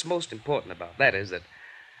 And what's most important about that is that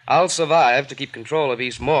I'll survive to keep control of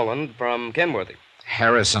Eastmoreland from Kenworthy.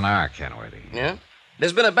 Harrison R. Kenworthy. Yeah?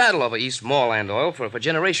 There's been a battle over Eastmoreland oil for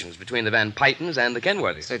generations between the Van Pytens and the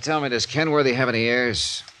Kenworthys. Say, tell me, does Kenworthy have any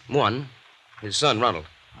heirs? One, his son, Ronald.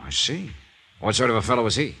 I see. What sort of a fellow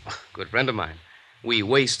was he? Good friend of mine. We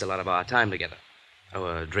waste a lot of our time together.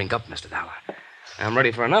 Oh, drink up, Mr. Dollar. I'm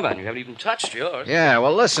ready for another, and you haven't even touched yours. Yeah,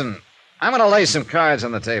 well, listen. I'm going to lay some cards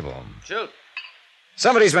on the table. Shoot.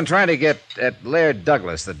 Somebody's been trying to get at Laird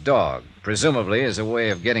Douglas, the dog, presumably as a way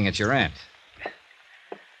of getting at your aunt.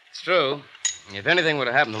 It's true. If anything would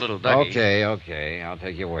have happened to little Dougie... Okay. I'll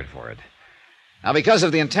take your word for it. Now, because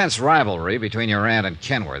of the intense rivalry between your aunt and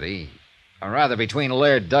Kenworthy, or rather between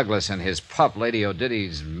Laird Douglas and his pup, Lady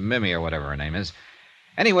O'Diddy's Mimi, or whatever her name is.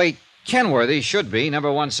 Anyway, Kenworthy should be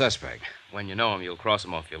number one suspect. When you know him, you'll cross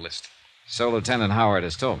him off your list. So Lieutenant Howard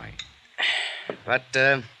has told me. But,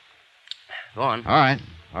 go on. All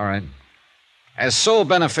right. As sole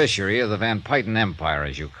beneficiary of the Van Pyten Empire,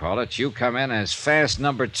 as you call it, you come in as fast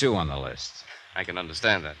number 2 on the list. I can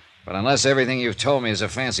understand that. But unless everything you've told me is a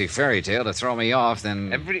fancy fairy tale to throw me off,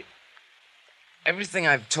 then... Everything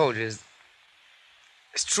I've told you is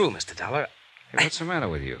true, Mr. Dollar. Hey, what's the matter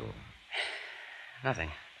with you?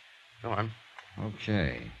 Nothing. Go on.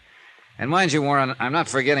 Okay. And mind you, Warren, I'm not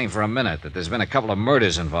forgetting for a minute that there's been a couple of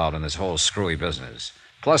murders involved in this whole screwy business,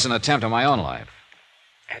 plus an attempt on my own life.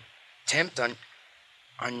 Attempt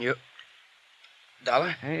on your...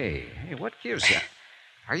 Dollar? Hey, what gives you...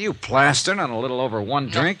 Are you plastering on a little over one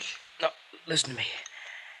drink? No, listen to me.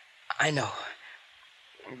 I know.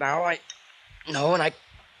 Now I know, and I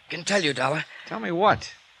can tell you, Dollar. Tell me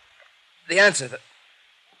what? The answer, the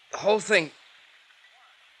whole thing.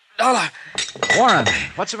 Dollar! Warren,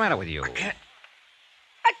 what's the matter with you?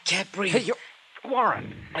 I can't breathe. Hey,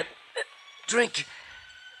 Warren. Drink.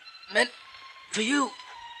 Meant for you.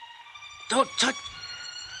 Don't touch...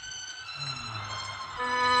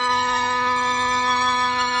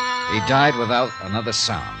 He died without another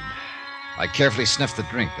sound. I carefully sniffed the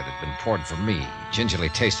drink that had been poured for me, gingerly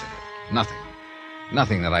tasted it. Nothing.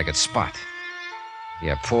 Nothing that I could spot.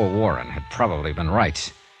 Yeah, poor Warren had probably been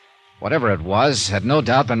right. Whatever it was had no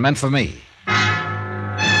doubt been meant for me.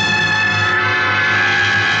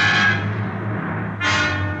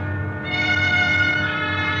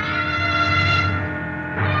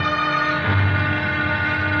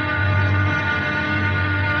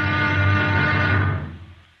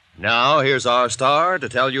 Now, here's our star to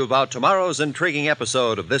tell you about tomorrow's intriguing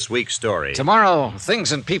episode of this week's story. Tomorrow,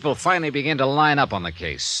 things and people finally begin to line up on the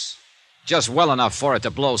case. Just well enough for it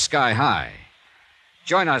to blow sky high.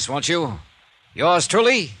 Join us, won't you? Yours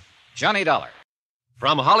truly, Johnny Dollar.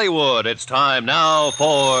 From Hollywood, it's time now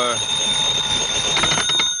for...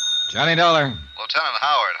 Johnny Dollar. Lieutenant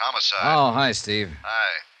Howard, homicide. Oh, hi, Steve. Hi.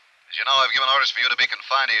 As you know, I've given orders for you to be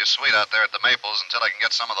confined to your suite out there at the Maples until I can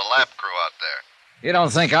get some of the lap crew out there. You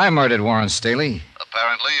don't think I murdered Warren Staley?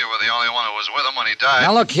 Apparently, you were the only one who was with him when he died.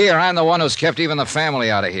 Now, look here. I'm the one who's kept even the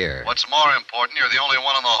family out of here. What's more important, you're the only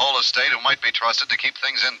one on the whole estate who might be trusted to keep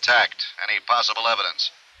things intact. Any possible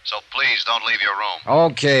evidence. So please don't leave your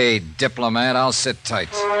room. Okay, diplomat. I'll sit tight.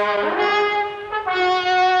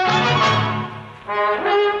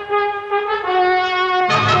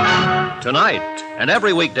 Tonight, and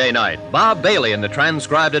every weekday night, Bob Bailey in the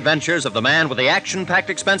transcribed adventures of the man with the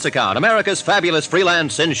action-packed expense account, America's fabulous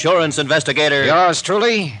freelance insurance investigator. Yours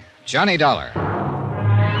truly, Johnny Dollar.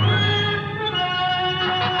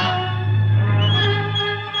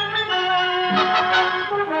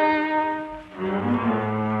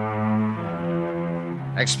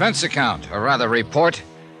 Expense account, or rather report,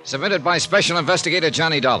 submitted by Special Investigator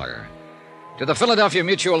Johnny Dollar to the Philadelphia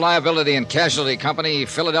Mutual Liability and Casualty Company,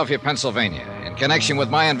 Philadelphia, Pennsylvania, in connection with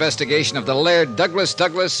my investigation of the Laird Douglas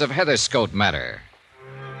of Heatherscote matter.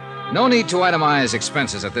 No need to itemize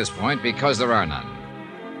expenses at this point because there are none.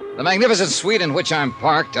 The magnificent suite in which I'm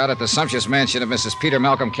parked out at the sumptuous mansion of Mrs. Peter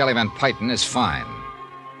Malcolm Kelly Van Pyten is fine.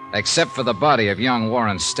 except for the body of young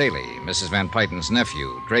Warren Staley, Mrs. Van Pyten's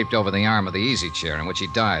nephew, draped over the arm of the easy chair in which he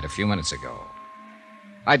died a few minutes ago.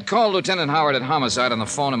 I'd called Lieutenant Howard at Homicide on the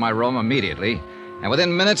phone in my room immediately, and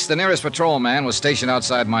within minutes the nearest patrolman was stationed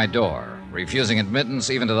outside my door, refusing admittance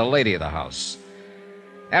even to the lady of the house.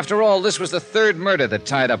 After all, this was the third murder that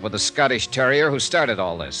tied up with the Scottish terrier who started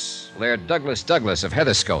all this, Laird Douglas of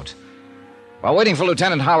Heatherscote. While waiting for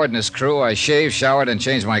Lieutenant Howard and his crew, I shaved, showered, and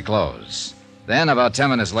changed my clothes. Then, about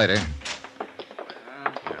 10 minutes later...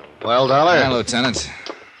 Well, Dollar? Yeah, Lieutenant.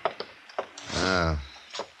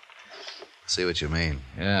 See what you mean.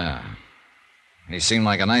 Yeah. He seemed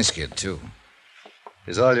like a nice kid, too.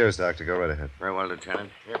 He's all yours, Doctor. Go right ahead. Very well,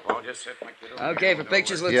 Lieutenant. Here, Paul, just sit my kiddo. Okay, for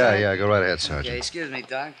pictures, Lieutenant? Yeah, go right ahead, Okay, Sergeant. excuse me,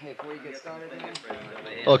 Doc. Hey, before you get started again.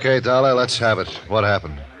 Okay, Dollar, let's have it. What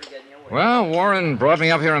happened? Well, Warren brought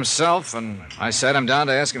me up here himself, and I sat him down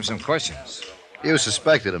to ask him some questions. You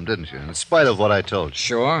suspected him, didn't you? In spite of what I told you.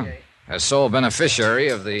 Sure. As sole beneficiary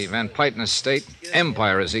of the Van Pyten estate,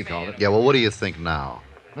 empire, as he called it. Yeah, well, what do you think now?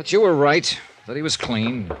 But you were right, that he was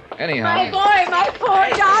clean. Anyhow... My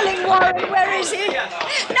poor darling Warren, where is he?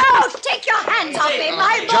 No, take your hands off him.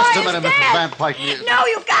 My boy Just a is minute, dead. Mrs. Van Pyten. No,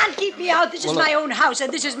 you can't keep me out. This is my own house,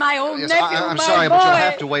 and this is my own Yes, nephew, I'm my sorry, boy. but you'll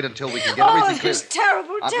have to wait until we can get everything clear. This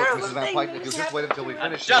terrible, terrible Mrs. Van thing. Pyten, if you'll just wait until we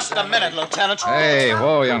finish. Just a minute, Lieutenant. Hey,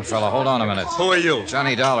 whoa, young fella, hold on a minute. Who are you?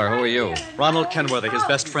 Johnny Dollar, who are you? Ronald Kenworthy, his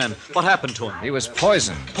best friend. What happened to him? He was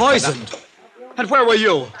poisoned. Poisoned? And where were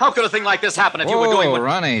you? How could a thing like this happen if you were doing Whoa, what...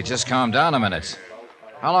 Ronnie, just calm down a minute.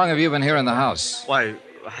 How long have you been here in the house? Why,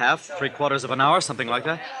 half, 3/4 of an hour, something like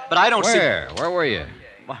that. But I don't see... Where were you?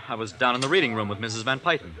 Well, I was down in the reading room with Mrs. Van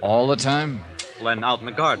Pyten. All the time? Then out in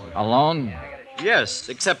the garden. Alone? Yes,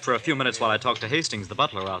 except for a few minutes while I talked to Hastings, the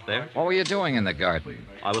butler, out there. What were you doing in the garden?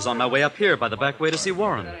 I was on my way up here by the back way to see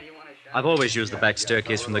Warren. I've always used the back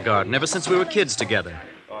staircase from the garden, ever since we were kids together.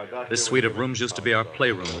 This suite of rooms used to be our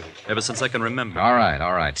playroom, ever since I can remember. All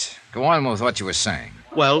right. Go on with what you were saying.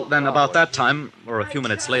 Well, then about that time, or a few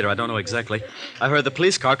minutes later, I don't know exactly, I heard the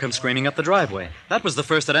police car come screaming up the driveway. That was the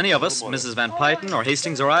first that any of us, Mrs. Van Pyten or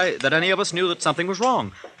Hastings or I, that any of us knew that something was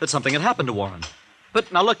wrong, that something had happened to Warren.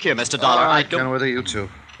 But now look here, Mr. Dollar, All right, I don't... Kenworthy, you two.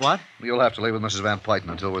 What? You'll have to leave with Mrs. Van Pyten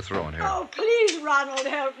until we're through in here. Oh, please, Ronald,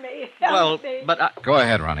 help me. Well, Help me. but I... Go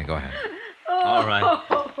ahead, Ronnie, go ahead. All right.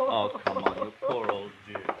 Oh, come on, you poor old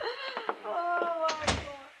dear.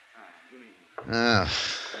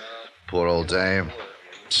 Poor old dame.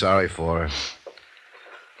 Sorry for her.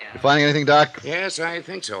 You finding anything, Doc? Yes, I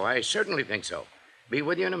think so. I certainly think so. Be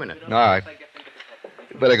with you in a minute. All right.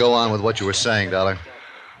 You better go on with what you were saying, Dollar.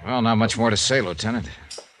 Well, not much more to say, Lieutenant.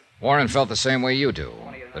 Warren felt the same way you do,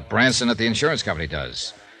 that Branson at the insurance company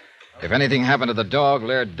does. If anything happened to the dog,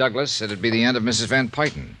 Laird Douglas, it'd be the end of Mrs. Van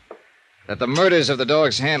Pyten. That the murders of the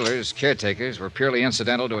dog's handlers, caretakers, were purely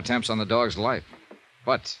incidental to attempts on the dog's life.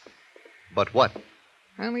 But what?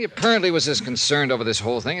 Well, he apparently was as concerned over this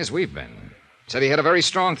whole thing as we've been. Said he had a very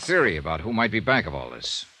strong theory about who might be back of all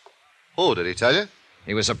this. Who, did he tell you?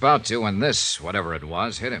 He was about to when this, whatever it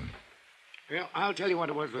was, hit him. Well, I'll tell you what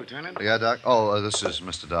it was, Lieutenant. Yeah, Doc? Oh, this is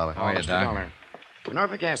Mr. Dollar. Oh, yeah, Mr. Doc. Dollar.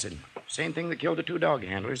 Norfolk acid. Same thing that killed the two dog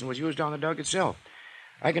handlers and was used on the dog itself.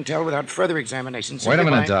 I can tell without further examination. Wait a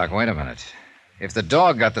minute, Doc. Wait a minute. If the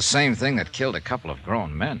dog got the same thing that killed a couple of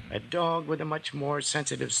grown men. A dog with a much more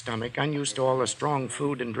sensitive stomach, unused to all the strong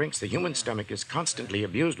food and drinks the human stomach is constantly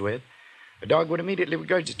abused with, a dog would immediately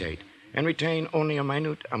regurgitate and retain only a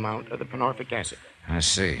minute amount of the panorphic acid. I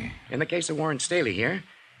see. In the case of Warren Staley here,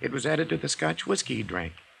 it was added to the Scotch whiskey he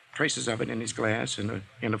drank. Traces of it in his glass and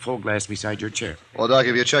in a full glass beside your chair. Well, Doc,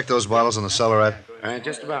 have you checked those bottles in the cellarette?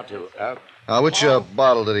 Just about to. Which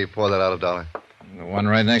bottle did he pour that out of, Dollar? The one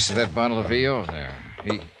right next to that bottle of VO there.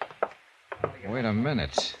 Wait a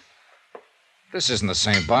minute. This isn't the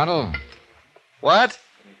same bottle. What?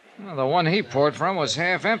 Well, the one he poured from was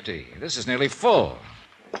half empty. This is nearly full.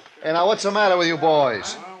 Hey, now, what's the matter with you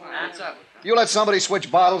boys? Hands up. You let somebody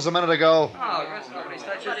switch bottles a minute ago. Oh, nobody's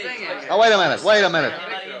touched a thing here. Now, wait a minute.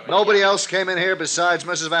 Nobody else came in here besides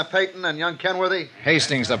Mrs. Van Pyten and young Kenworthy?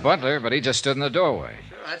 Hastings, the butler, but he just stood in the doorway.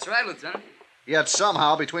 Sure, that's right, Lieutenant. Yet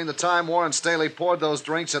somehow, between the time Warren Staley poured those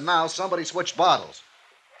drinks and now, somebody switched bottles.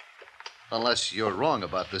 Unless you're wrong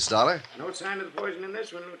about this, Dollar. No sign of the poison in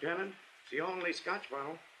this one, Lieutenant. It's the only Scotch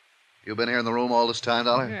bottle. You been here in the room all this time,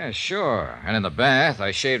 Dollar? Yeah, sure. And in the bath,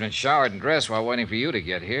 I shaved and showered and dressed while waiting for you to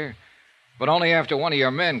get here. But only after one of your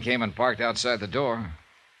men came and parked outside the door.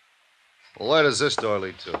 Well, where does this door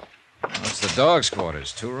lead to? That's the dog's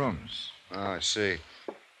quarters, 2 rooms. Oh, I see.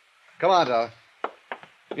 Come on, Dollar.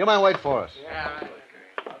 You might wait for us. Yeah, right.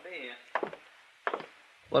 I'll be here.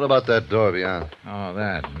 What about that door beyond? Oh,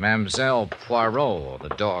 that. Mademoiselle Poirot, the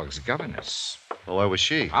dog's governess. Well, where was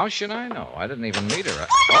she? How should I know? I didn't even meet her.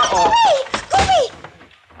 Wait!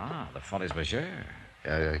 Ah, the Folies Bergère.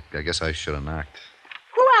 Yeah, I guess I should have knocked.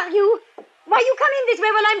 Who are you? Why you come in this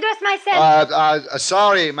way while I'm dressed myself?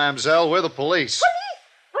 Sorry, mademoiselle. We're the police. Police?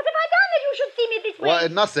 What have I done that you should see me this way? Well,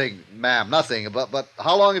 nothing, ma'am, nothing. But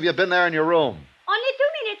how long have you been there in your room? Only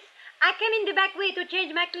 2 minutes. I came in the back way to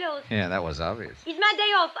change my clothes. Yeah, that was obvious. It's my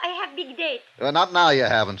day off. I have big date. Not now, you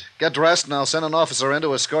haven't. Get dressed, and I'll send an officer in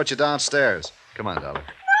to escort you downstairs. Come on, darling. No,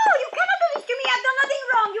 you cannot do this to me. I've done nothing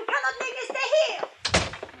wrong. You cannot make me stay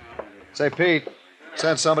here. Say, Pete,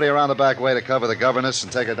 send somebody around the back way to cover the governess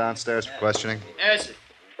and take her downstairs for questioning. Yes, sir.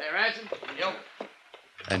 Hey, Ransom. Yo.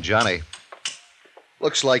 And Johnny,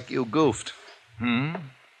 looks like you goofed. Hmm?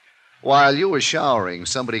 While you were showering,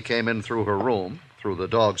 somebody came in through her room, through the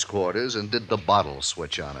dog's quarters, and did the bottle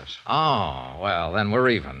switch on it. Oh, well, then we're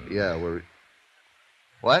even. Yeah, we're...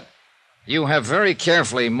 What? You have very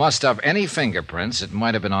carefully mussed up any fingerprints that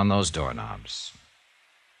might have been on those doorknobs.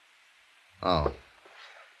 Oh.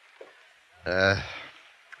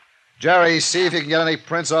 Jerry, see if you can get any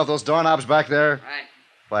prints off those doorknobs back there. Right.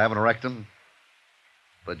 If I haven't wrecked them.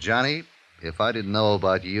 But, Johnny, if I didn't know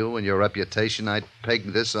about you and your reputation, I'd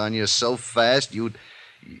peg this on you so fast you'd...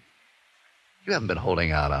 You haven't been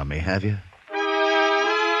holding out on me, have you?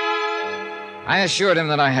 I assured him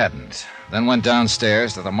that I hadn't, then went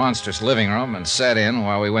downstairs to the monstrous living room and sat in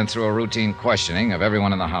while we went through a routine questioning of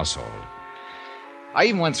everyone in the household. I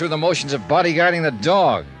even went through the motions of bodyguarding the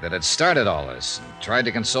dog that had started all this and tried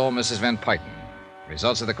to console Mrs. Van Pyten.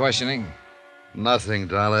 Results of the questioning? Nothing,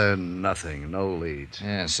 Dollar, nothing. No leads.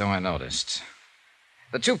 Yeah, so I noticed.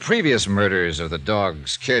 The 2 previous murders of the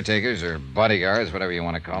dog's caretakers or bodyguards, whatever you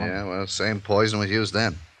want to call them. Yeah, well, same poison was used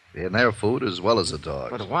then. In their food as well as the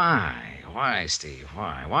dog's. But why? Why, Steve?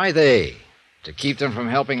 Why? Why they? To keep them from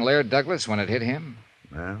helping Laird Douglas when it hit him?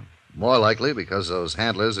 Well, more likely because those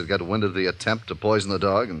handlers had got wind of the attempt to poison the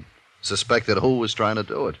dog and suspected who was trying to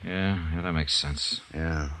do it. Yeah, that makes sense.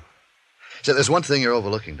 Yeah. So there's one thing you're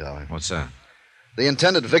overlooking, darling. What's that? The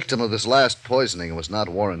intended victim of this last poisoning was not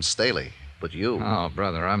Warren Staley, but you. Oh,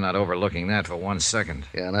 brother, I'm not overlooking that for 1 second.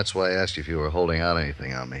 Yeah, and that's why I asked you if you were holding out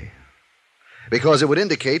anything on me. Because it would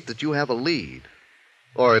indicate that you have a lead.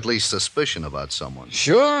 Or at least suspicion about someone.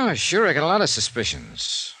 Sure. I got a lot of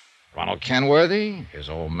suspicions. Ronald Kenworthy, his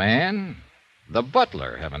old man, the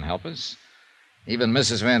butler, heaven help us, even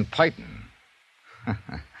Mrs. Van Pyten.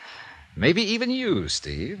 Maybe even you,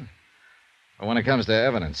 Steve. But when it comes to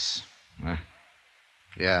evidence...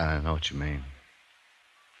 Yeah, I know what you mean.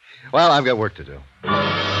 Well, I've got work to do.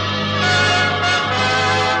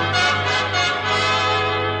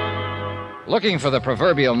 Looking for the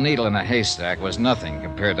proverbial needle in a haystack was nothing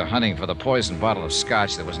compared to hunting for the poisoned bottle of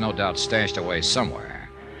scotch that was no doubt stashed away somewhere.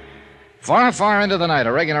 Far, far into the night,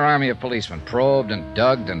 a regular army of policemen probed and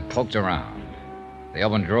dug and poked around. They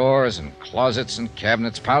opened drawers and closets and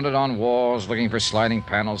cabinets, pounded on walls, looking for sliding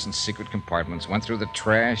panels and secret compartments, went through the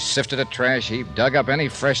trash, sifted a trash heap, dug up any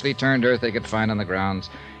freshly turned earth they could find on the grounds,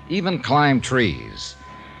 even climbed trees.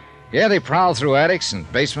 Yeah, they prowled through attics and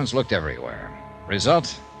basements, looked everywhere.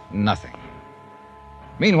 Result? Nothing.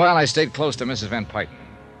 Meanwhile, I stayed close to Mrs. Van Pyten,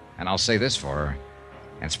 and I'll say this for her.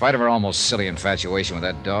 In spite of her almost silly infatuation with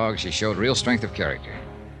that dog, she showed real strength of character.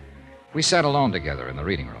 We sat alone together in the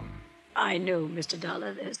reading room. I know, Mr.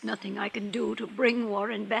 Dollar, there's nothing I can do to bring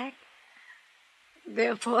Warren back.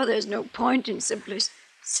 Therefore, there's no point in simply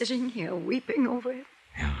sitting here weeping over him.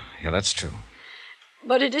 Yeah, that's true.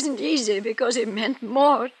 But it isn't easy because it meant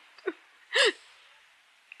more.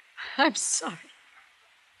 I'm sorry.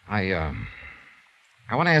 I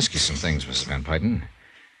want to ask you some things, Mrs. Van Pyten.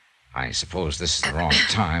 I suppose this is the wrong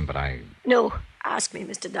time, but No, ask me,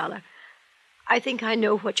 Mr. Dollar. I think I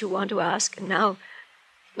know what you want to ask, and now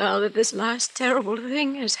that this last terrible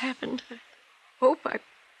thing has happened, I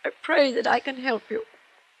pray that I can help you.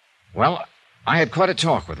 Well, I had quite a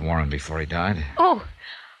talk with Warren before he died. Oh,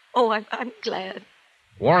 I'm glad.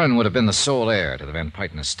 Warren would have been the sole heir to the Van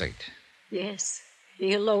Pyten estate. Yes,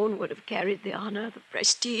 he alone would have carried the honor, the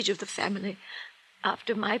prestige of the family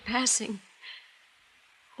after my passing.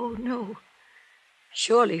 Oh, no.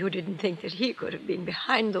 Surely you didn't think that he could have been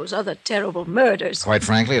behind those other terrible murders. Quite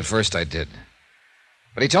frankly, at first I did.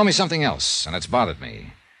 But he told me something else, and it's bothered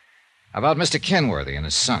me. About Mr. Kenworthy and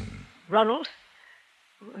his son. Ronald?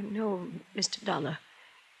 Oh, no, Mr. Dollar.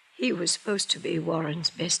 He was supposed to be Warren's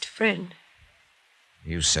best friend.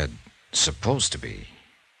 You said supposed to be.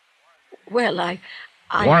 Well,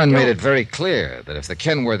 Warren made it very clear that if the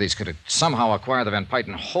Kenworthys could somehow acquire the Van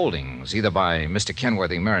Pyton holdings, either by Mr.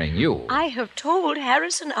 Kenworthy marrying you... I have told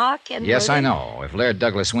Harrison R. Kenworthy... Yes, I know. If Laird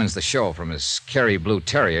Douglas wins the show from his Kerry Blue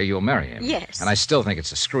Terrier, you'll marry him. Yes. And I still think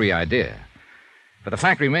it's a screwy idea. But the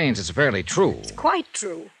fact remains it's fairly true. It's quite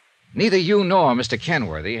true. Neither you nor Mr.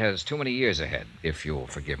 Kenworthy has too many years ahead, if you'll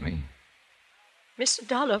forgive me. Mr.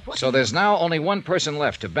 Dollar, what... So there's now only one person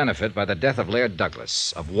left to benefit by the death of Laird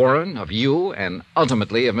Douglas, of Warren, of you, and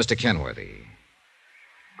ultimately of Mr. Kenworthy.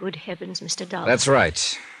 Good heavens, Mr. Dollar. That's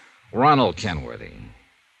right. Ronald Kenworthy.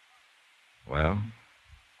 Well?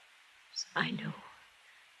 I know.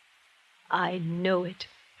 I know it.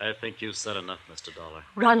 I think you said enough, Mr. Dollar.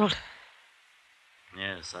 Ronald.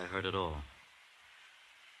 Yes, I heard it all.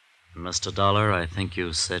 Mr. Dollar, I think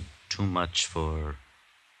you said too much for,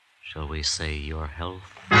 shall we say, your health?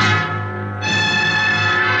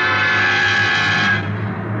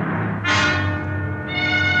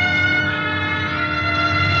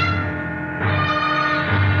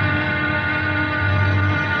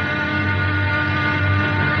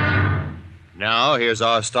 Now, here's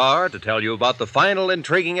our star to tell you about the final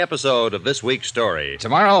intriguing episode of this week's story.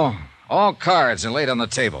 Tomorrow, all cards are laid on the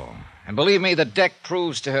table. And believe me, the deck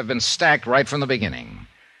proves to have been stacked right from the beginning.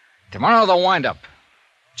 Tomorrow, the wind-up.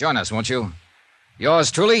 Join us, won't you?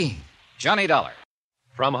 Yours truly, Johnny Dollar.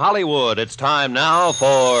 From Hollywood, it's time now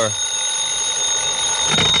for...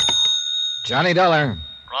 Johnny Dollar.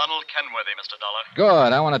 Ronald Kenworthy, Mr. Dollar.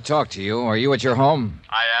 Good. I want to talk to you. Are you at your home?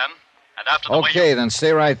 I am. And after the Okay, then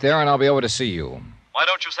stay right there and I'll be over to see you. Why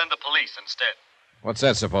don't you send the police instead? What's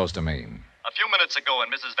that supposed to mean? A few minutes ago in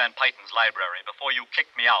Mrs. Van Pyton's library, before you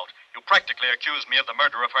kicked me out, you practically accused me of the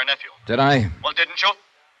murder of her nephew. Did I? Well, didn't you?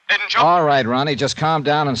 Didn't you? All right, Ronnie, just calm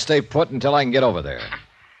down and stay put until I can get over there.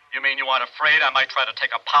 You mean you aren't afraid I might try to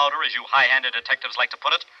take a powder, as you high-handed detectives like to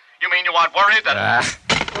put it? You mean you aren't worried that...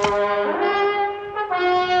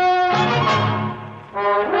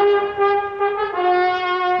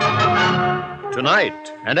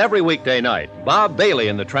 Tonight, and every weekday night, Bob Bailey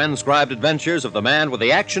in the transcribed adventures of the man with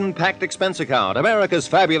the action-packed expense account, America's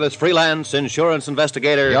fabulous freelance insurance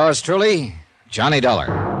investigator... Yours truly, Johnny Dollar.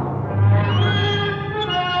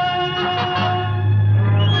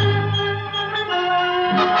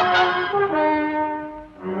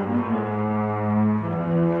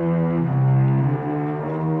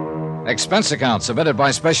 Expense account submitted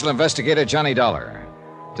by Special Investigator Johnny Dollar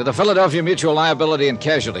to the Philadelphia Mutual Liability and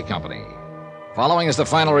Casualty Company. Following is the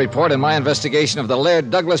final report in my investigation of the Laird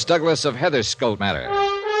Douglas of Heatherscote matter.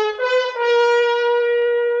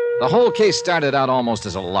 The whole case started out almost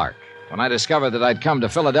as a lark when I discovered that I'd come to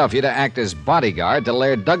Philadelphia to act as bodyguard to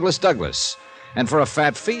Laird Douglas, and for a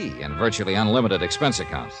fat fee and virtually unlimited expense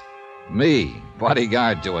accounts. Me,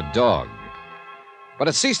 bodyguard to a dog. But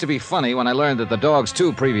it ceased to be funny when I learned that the dog's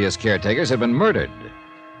two previous caretakers had been murdered.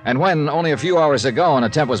 And when, only a few hours ago, an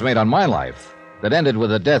attempt was made on my life that ended with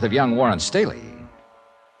the death of young Warren Staley.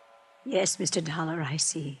 Yes, Mr. Dollar, I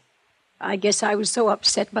see. I guess I was so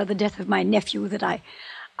upset by the death of my nephew that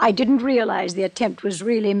I didn't realize the attempt was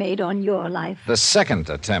really made on your life. The second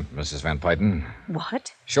attempt, Mrs. Van Pyton.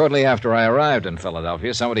 What? Shortly after I arrived in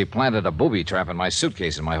Philadelphia, somebody planted a booby trap in my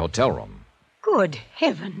suitcase in my hotel room. Good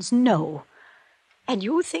heavens, no. And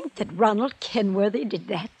you think that Ronald Kenworthy did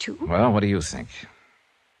that, too? Well, what do you think?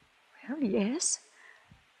 Well, yes.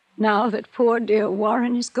 Now that poor dear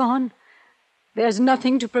Warren is gone, there's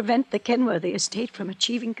nothing to prevent the Kenworthy estate from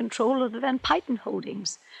achieving control of the Van Pyton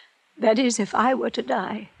holdings. That is, if I were to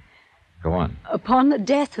die. Go on. Upon the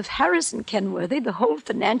death of Harrison Kenworthy, the whole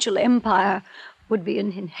financial empire would be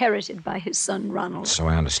inherited by his son, Ronald. So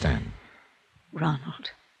I understand.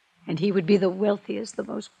 Ronald. And he would be the wealthiest, the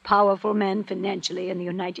most powerful man financially in the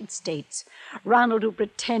United States. Ronald, who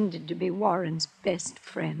pretended to be Warren's best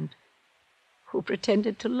friend. Who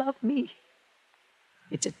pretended to love me.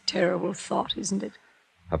 It's a terrible thought, isn't it?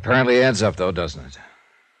 Apparently adds up, though, doesn't it?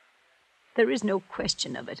 There is no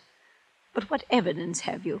question of it. But what evidence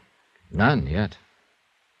have you? None yet.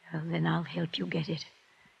 Well, then I'll help you get it.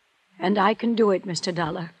 And I can do it, Mr.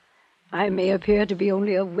 Dollar. I may appear to be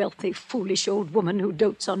only a wealthy, foolish old woman who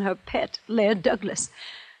dotes on her pet, Laird Douglas.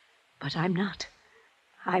 But I'm not.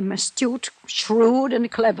 I'm astute, shrewd,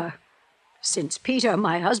 and clever. Since Peter,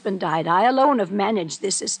 my husband, died, I alone have managed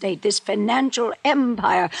this estate, this financial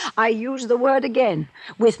empire. I use the word again.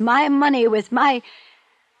 With my money, with my...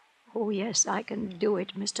 Oh, yes, I can do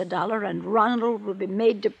it, Mr. Dollar, and Ronald will be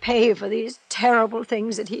made to pay for these terrible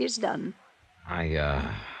things that he has done. I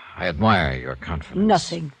admire your confidence.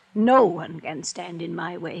 Nothing. No one can stand in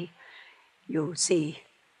my way. You see,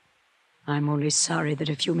 I'm only sorry that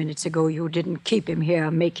a few minutes ago you didn't keep him here,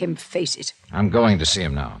 make him face it. I'm going to see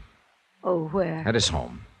him now. Oh, where? At his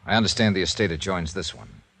home. I understand the estate adjoins this one.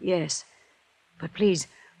 Yes. But please,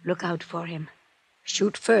 look out for him.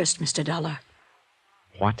 Shoot first, Mr. Dollar.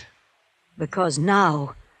 What? Because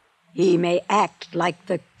now he may act like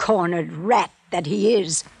the cornered rat that he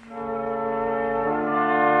is.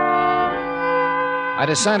 I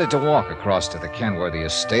decided to walk across to the Kenworthy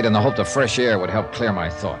estate in the hope the fresh air would help clear my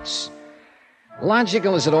thoughts.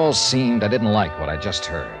 Logical as it all seemed, I didn't like what I just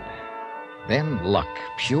heard. Then luck,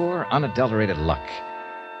 pure, unadulterated luck.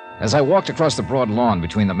 As I walked across the broad lawn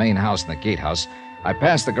between the main house and the gatehouse, I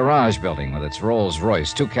passed the garage building with its Rolls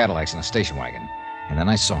Royce, 2 Cadillacs, and a station wagon. And then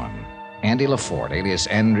I saw him. Andy LaForte, alias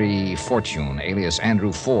Henry Fortune, alias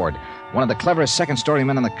Andrew Ford, one of the cleverest second-story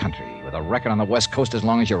men in the country, with a record on the West Coast as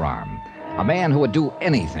long as your arm. A man who would do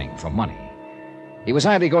anything for money. He was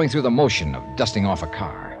idly going through the motion of dusting off a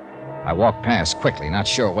car. I walked past quickly, not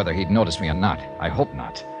sure whether he'd noticed me or not. I hope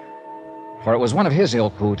not. For it was one of his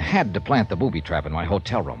ilk who'd had to plant the booby trap in my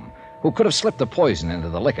hotel room, who could have slipped the poison into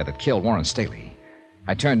the liquor that killed Warren Staley.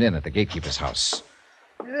 I turned in at the gatekeeper's house.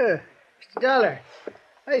 Mr. Dollar,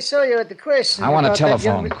 I saw you at the question. I want a about that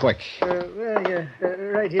telephone, young... quick.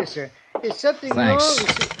 Right here, sir. Is something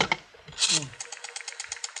Thanks. wrong?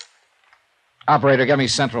 Operator, get me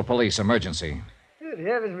Central Police, emergency. Good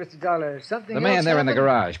heavens, Mr. Dollar. Something The man else there in the happened?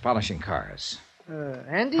 garage, polishing cars.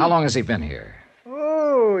 Andy? How long has he been here?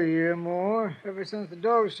 Oh, a year more. Ever since the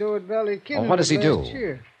dog show at Valley Kidney. Well, what does he do?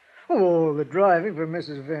 Year. Oh, the driving for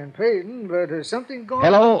Mrs. Van Payton, but something going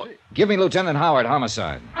Hello? on. Give me Lieutenant Howard,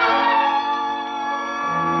 homicide.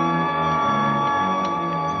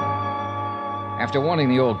 After warning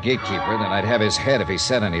the old gatekeeper that I'd have his head if he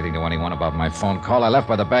said anything to anyone about my phone call, I left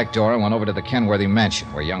by the back door and went over to the Kenworthy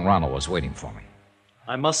mansion where young Ronald was waiting for me.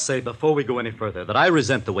 I must say, before we go any further, that I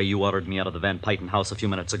resent the way you ordered me out of the Van Payton house a few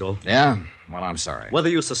minutes ago. Yeah? Well, I'm sorry. Whether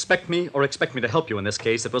you suspect me or expect me to help you in this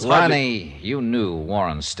case, it was Lonnie, you knew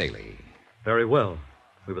Warren Staley. Very well.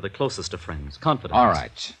 We were the closest of friends, confidants. All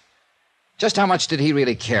right. Just how much did he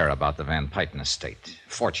really care about the Van Payton estate?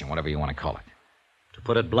 Fortune, whatever you want to call it. To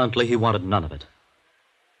put it bluntly, he wanted none of it.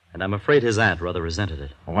 And I'm afraid his aunt rather resented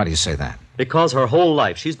it. Well, why do you say that? Because her whole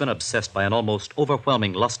life she's been obsessed by an almost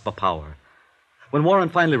overwhelming lust for power. When Warren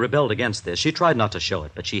finally rebelled against this, she tried not to show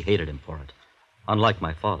it, but she hated him for it. Unlike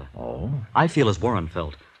my father. Oh? I feel as Warren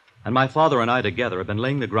felt. And my father and I together have been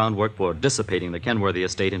laying the groundwork for dissipating the Kenworthy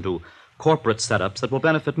estate into corporate setups that will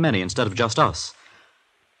benefit many instead of just us.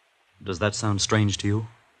 Does that sound strange to you?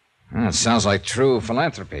 It sounds like true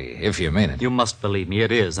philanthropy, if you mean it. You must believe me,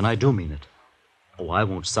 it is, and I do mean it. Oh, I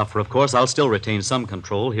won't suffer, of course. I'll still retain some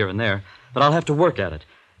control here and there, but I'll have to work at it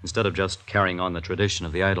instead of just carrying on the tradition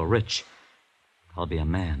of the idle rich. I'll be a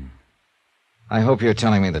man. I hope you're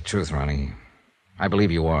telling me the truth, Ronnie. I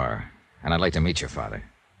believe you are, and I'd like to meet your father.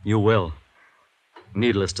 You will.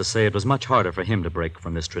 Needless to say, it was much harder for him to break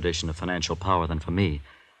from this tradition of financial power than for me.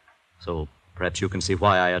 So perhaps you can see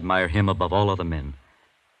why I admire him above all other men.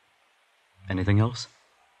 Anything else?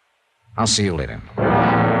 I'll see you later.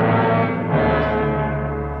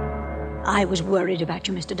 I was worried about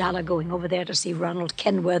you, Mr. Dollar, going over there to see Ronald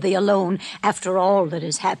Kenworthy alone after all that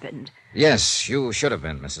has happened. Yes, you should have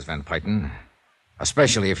been, Mrs. Van Payton.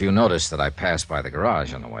 Especially if you noticed that I passed by the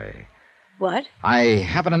garage on the way. What? I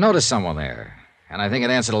happened to notice someone there, and I think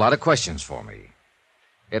it answered a lot of questions for me.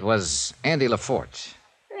 It was Andy LaForte.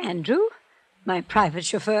 Andrew? My private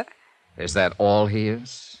chauffeur? Is that all he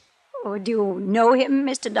is? Oh, do you know him,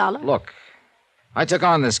 Mr. Dollar? Look, I took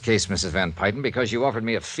on this case, Mrs. Van Payton, because you offered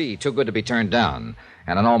me a fee too good to be turned down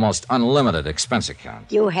and an almost unlimited expense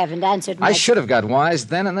account. You haven't answered my... I should have got wise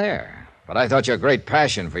then and there, but I thought your great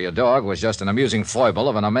passion for your dog was just an amusing foible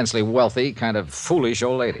of an immensely wealthy, kind of foolish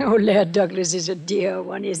old lady. Oh, Laird Douglas is a dear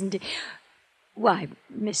one, isn't he? Why,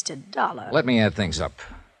 Mr. Dollar... Let me add things up.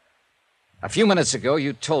 A few minutes ago,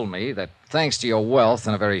 you told me that thanks to your wealth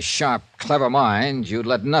and a very sharp, clever mind, you'd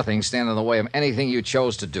let nothing stand in the way of anything you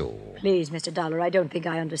chose to do. Please, Mr. Dollar, I don't think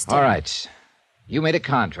I understand. All right. You made a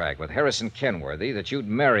contract with Harrison Kenworthy that you'd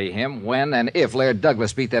marry him when and if Laird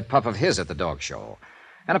Douglas beat that pup of his at the dog show.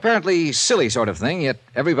 An apparently silly sort of thing, yet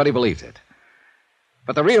everybody believed it.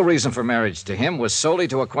 But the real reason for marriage to him was solely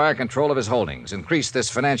to acquire control of his holdings, increase this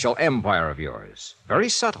financial empire of yours. Very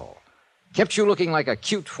subtle. Kept you looking like a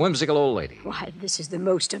cute, whimsical old lady. Why, this is the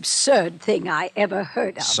most absurd thing I ever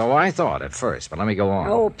heard of. So I thought at first, but let me go on.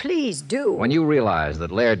 Oh, please do. When you realized that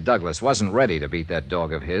Laird Douglas wasn't ready to beat that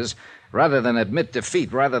dog of his, rather than admit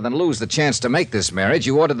defeat, rather than lose the chance to make this marriage,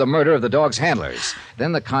 you ordered the murder of the dog's handlers.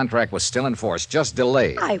 Then the contract was still in force, just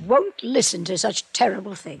delayed. I won't listen to such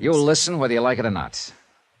terrible things. You'll listen whether you like it or not.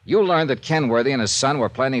 You learned that Kenworthy and his son were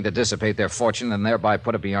planning to dissipate their fortune and thereby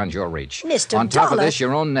put it beyond your reach. Mr. On top of Dollar. this,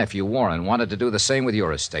 your own nephew, Warren, wanted to do the same with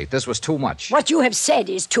your estate. This was too much. What you have said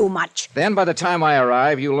is too much. Then, by the time I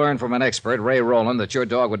arrived, you learned from an expert, Ray Rowland, that your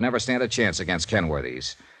dog would never stand a chance against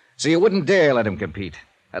Kenworthy's. So you wouldn't dare let him compete,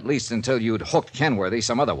 at least until you'd hooked Kenworthy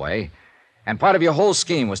some other way. And part of your whole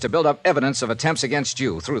scheme was to build up evidence of attempts against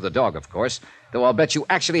you, through the dog, of course, though I'll bet you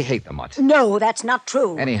actually hate the mutt. No, that's not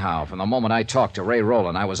true. Anyhow, from the moment I talked to Ray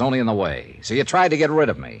Rowland, I was only in the way. So you tried to get rid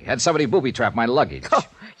of me, had somebody booby-trap my luggage. Oh,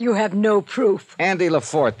 you have no proof. Andy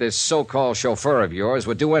LaForte, this so-called chauffeur of yours,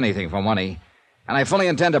 would do anything for money. And I fully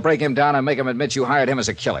intend to break him down and make him admit you hired him as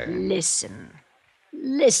a killer.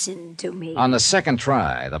 Listen to me. On the second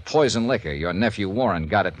try, the poison liquor, your nephew Warren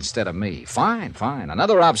got it instead of me. Fine.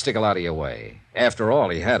 Another obstacle out of your way. After all,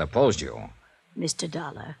 he had opposed you. Mr.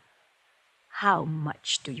 Dollar, how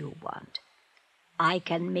much do you want? I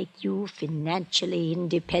can make you financially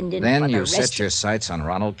independent Then for the you rest set your sights on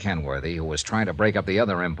Ronald Kenworthy, who was trying to break up the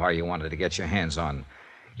other empire you wanted to get your hands on.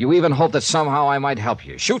 You even hoped that somehow I might help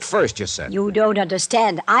you. Shoot first, you said. You don't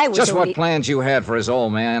understand. I was Just only... what plans you had for his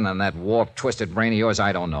old man and that warped, twisted brain of yours,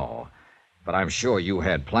 I don't know. But I'm sure you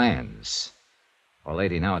had plans. Well,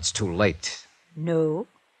 lady, now it's too late. No,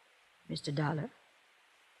 Mr. Dollar.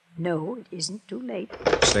 No, it isn't too late.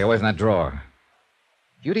 Stay away from that drawer.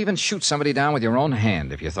 You'd even shoot somebody down with your own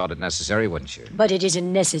hand if you thought it necessary, wouldn't you? But it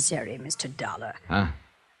isn't necessary, Mr. Dollar. Huh?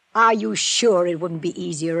 Are you sure it wouldn't be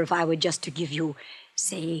easier if I were just to give you,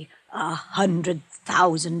 say,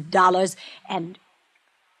 $100,000 and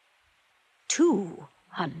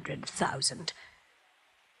 $200,000?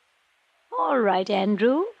 All right,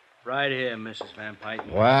 Andrew. Right here, Mrs. Van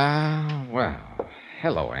Pyten. Well.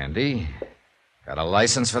 Hello, Andy. Got a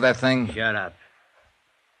license for that thing? Shut up.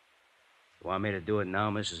 You want me to do it now,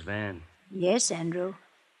 Mrs. Van? Yes, Andrew.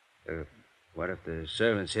 What if the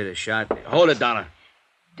servants hit a shot? Hold it, Donna.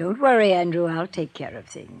 Don't worry, Andrew. I'll take care of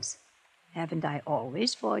things. Haven't I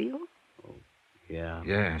always for you? Yeah.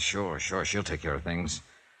 Yeah, sure. She'll take care of things.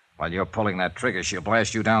 While you're pulling that trigger, she'll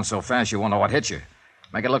blast you down so fast you won't know what hit you.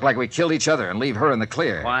 Make it look like we killed each other and leave her in the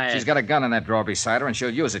clear. Quiet. She's got a gun in that drawer beside her, and she'll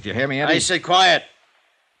use it. You hear me, Andy? I said quiet.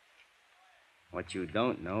 What you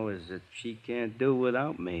don't know is that she can't do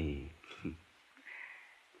without me.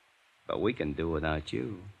 But we can do without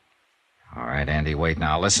you. All right, Andy, wait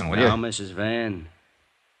now. Listen, will Now, you? Mrs. Van.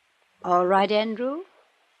 All right, Andrew.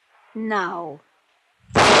 Now.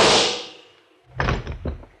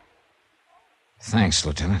 Thanks,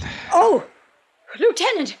 Lieutenant. Oh,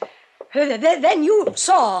 Lieutenant, then you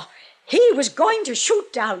saw. He was going to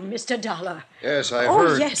shoot down Mr. Dollar. Yes, I Oh,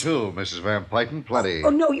 heard, yes. too, Mrs. Van Pyten. Plenty. Oh,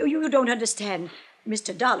 no, you don't understand.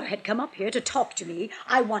 Mr. Dollar had come up here to talk to me.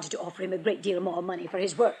 I wanted to offer him a great deal more money for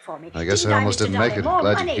his work for me. I guess Didn't I almost Mr. didn't make Dollar? it. More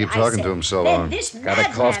Glad you money, keep I talking said. to him so Then long. this Got a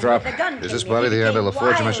madman cough drop? with the gun Is came this in. Buddy He the Andy became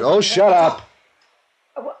LaForge? wild. Oh, shut up!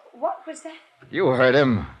 What was that? You heard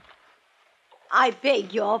him. I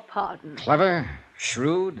beg your pardon. Clever,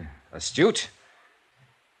 shrewd, astute.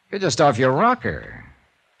 You're just off your rocker.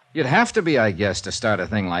 You'd have to be, I guess, to start a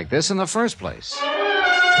thing like this in the first place.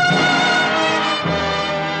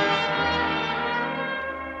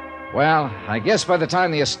 Well, I guess by the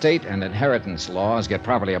time the estate and inheritance laws get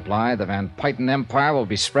properly applied, the Van Pyten empire will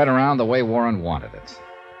be spread around the way Warren wanted it.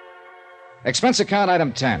 Expense account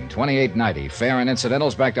item 10, $28.90, fare and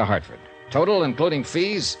incidentals back to Hartford. Total, including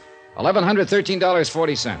fees,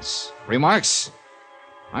 $1,113.40. Remarks?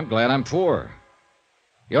 I'm glad I'm poor.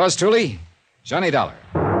 Yours truly, Johnny Dollar.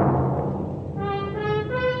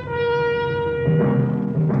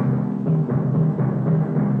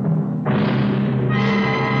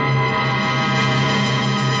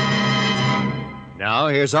 Now,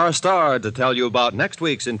 here's our star to tell you about next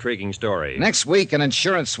week's intriguing story. Next week, an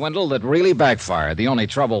insurance swindle that really backfired. The only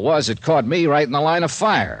trouble was it caught me right in the line of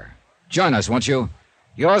fire. Join us, won't you?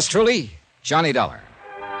 Yours truly, Johnny Dollar.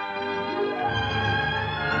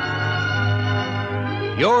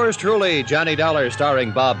 Yours truly, Johnny Dollar,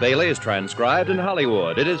 starring Bob Bailey, is transcribed in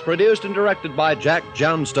Hollywood. It is produced and directed by Jack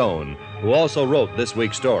Johnstone, who also wrote this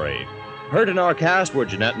week's story. Heard in our cast were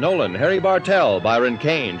Jeanette Nolan, Harry Bartell, Byron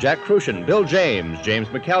Kane, Jack Crucian, Bill James, James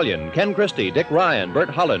McCallion, Ken Christie, Dick Ryan, Bert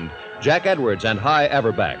Holland, Jack Edwards, and Hy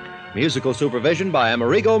Averback. Musical supervision by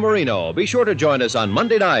Amerigo Marino. Be sure to join us on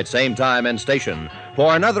Monday night, same time and station,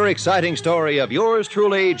 for another exciting story of yours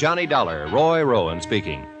truly, Johnny Dollar. Roy Rowan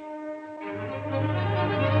speaking.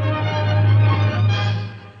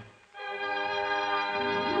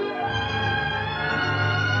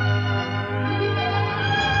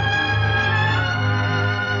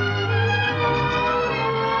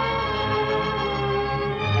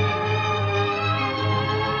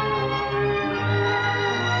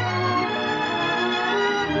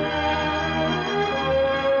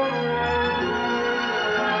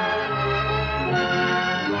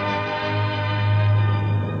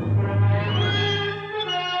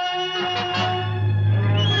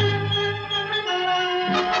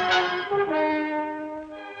 Thank you.